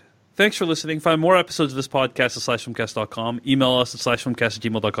episode. Thanks for listening. Find more episodes of this podcast at slashfilmcast.com. Email us at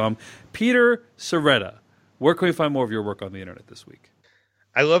slashfilmcast@gmail.com. Peter Soretta, where can we find more of your work on the internet this week?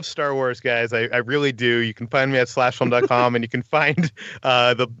 I love Star Wars, guys. I really do. You can find me at slashfilm.com, and you can find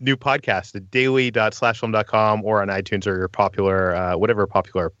the new podcast at daily.slashfilm.com or on iTunes or your popular, whatever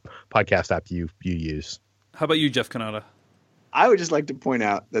popular podcast app you use. How about you, Jeff Kanata? I would just like to point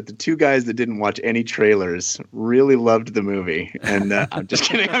out that the 2 guys that didn't watch any trailers really loved the movie. And I'm just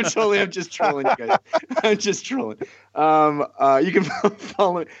kidding. I'm just trolling you guys. I'm just trolling. You can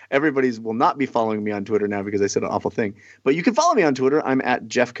follow everybody's will not be following me on Twitter now because I said an awful thing. But you can follow me on Twitter. I'm at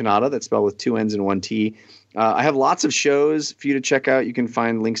Jeff Kanata. That's spelled with 2 N's and 1 T. I have lots of shows for you to check out. You can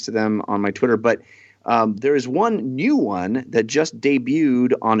find links to them on my Twitter. But there is one new one that just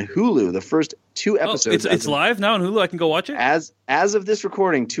debuted on Hulu. The first 2 episodes. It's live now on Hulu. I can go watch it. As of this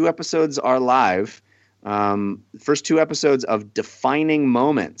recording, 2 episodes are live. First 2 episodes of Defining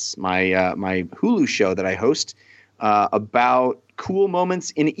Moments, my my Hulu show that I host about cool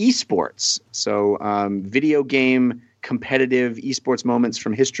moments in esports. So video game competitive esports moments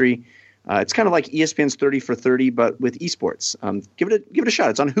from history. It's kind of like ESPN's 30 for 30, but with esports. Give it a shot.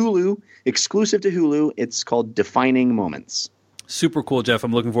 It's on Hulu, exclusive to Hulu. It's called Defining Moments. Super cool, Jeff.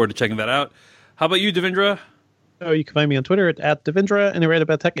 I'm looking forward to checking that out. How about you, Devindra? Oh, you can find me on Twitter at Devindra, and I write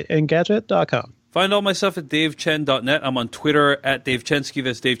about techandgadget.com. Find all my stuff at davechen.net. I'm on Twitter at DaveChensky.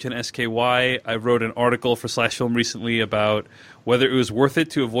 That's DaveChen SKY. I wrote an article for Slash Film recently about whether it was worth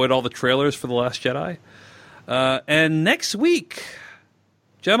it to avoid all the trailers for The Last Jedi. And next week,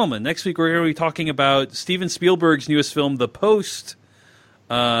 gentlemen, we're going to be talking about Steven Spielberg's newest film, The Post.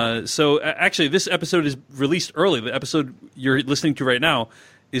 So actually, this episode is released early. The episode you're listening to right now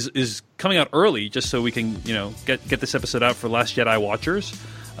is coming out early, just so we can get this episode out for Last Jedi watchers.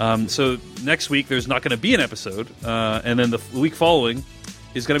 So next week there's not going to be an episode, and then the week following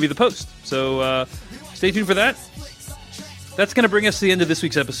is going to be The Post. So stay tuned for that. That's going to bring us to the end of this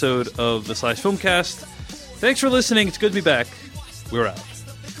week's episode of the Slash Filmcast. Thanks for listening. It's good to be back. We're out.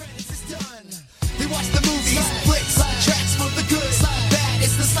 They watch the movies, flicks, tracks for the good, bad.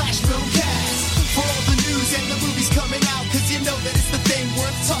 It's the Slash Film Cast. For all the news and the movies coming out, 'cause you know that it's the thing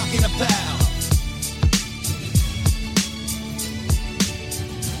worth talking about.